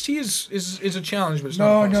right. ODST is a challenge, but it's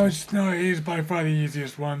not No, impossible. it is by far the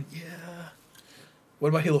easiest one. Yeah. What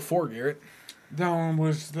about Halo 4, Garrett? That one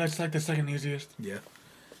that's like the second easiest. Yeah.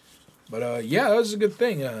 But yeah, that was a good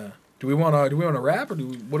thing. Do we want to rap or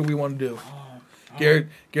what do we want to do?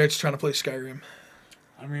 Garrett's trying to play Skyrim.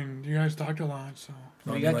 I mean, you guys talked a lot, so.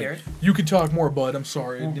 What do you got, Garrett? You could talk more, bud. I'm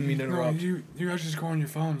sorry, I didn't mean to interrupt. You guys just go on your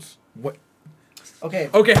phones. What? Okay.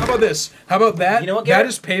 Okay, how about this? How about that? You know what, That Garrett?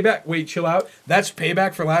 is payback. Wait, chill out. That's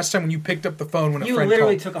payback for last time when you picked up the phone when a You friend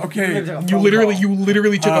literally called. took a Okay, you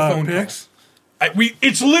literally took a phone Pix? call.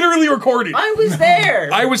 It's literally recorded. I was there.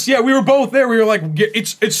 We were both there. We were like,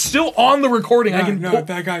 it's still on the recording. I can pull.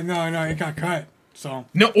 That guy, no, it got cut. So.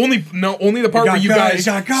 Only the part where you guys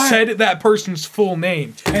said that person's full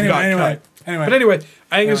name. Anyway. But anyway,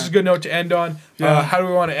 I think this is a good note to end on. Yeah. How do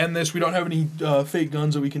we want to end this? We don't have any fake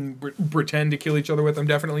guns that we can pretend to kill each other with. I'm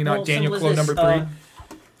definitely not Daniel Clone number 3.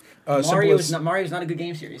 Mario's not a good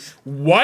game series. What?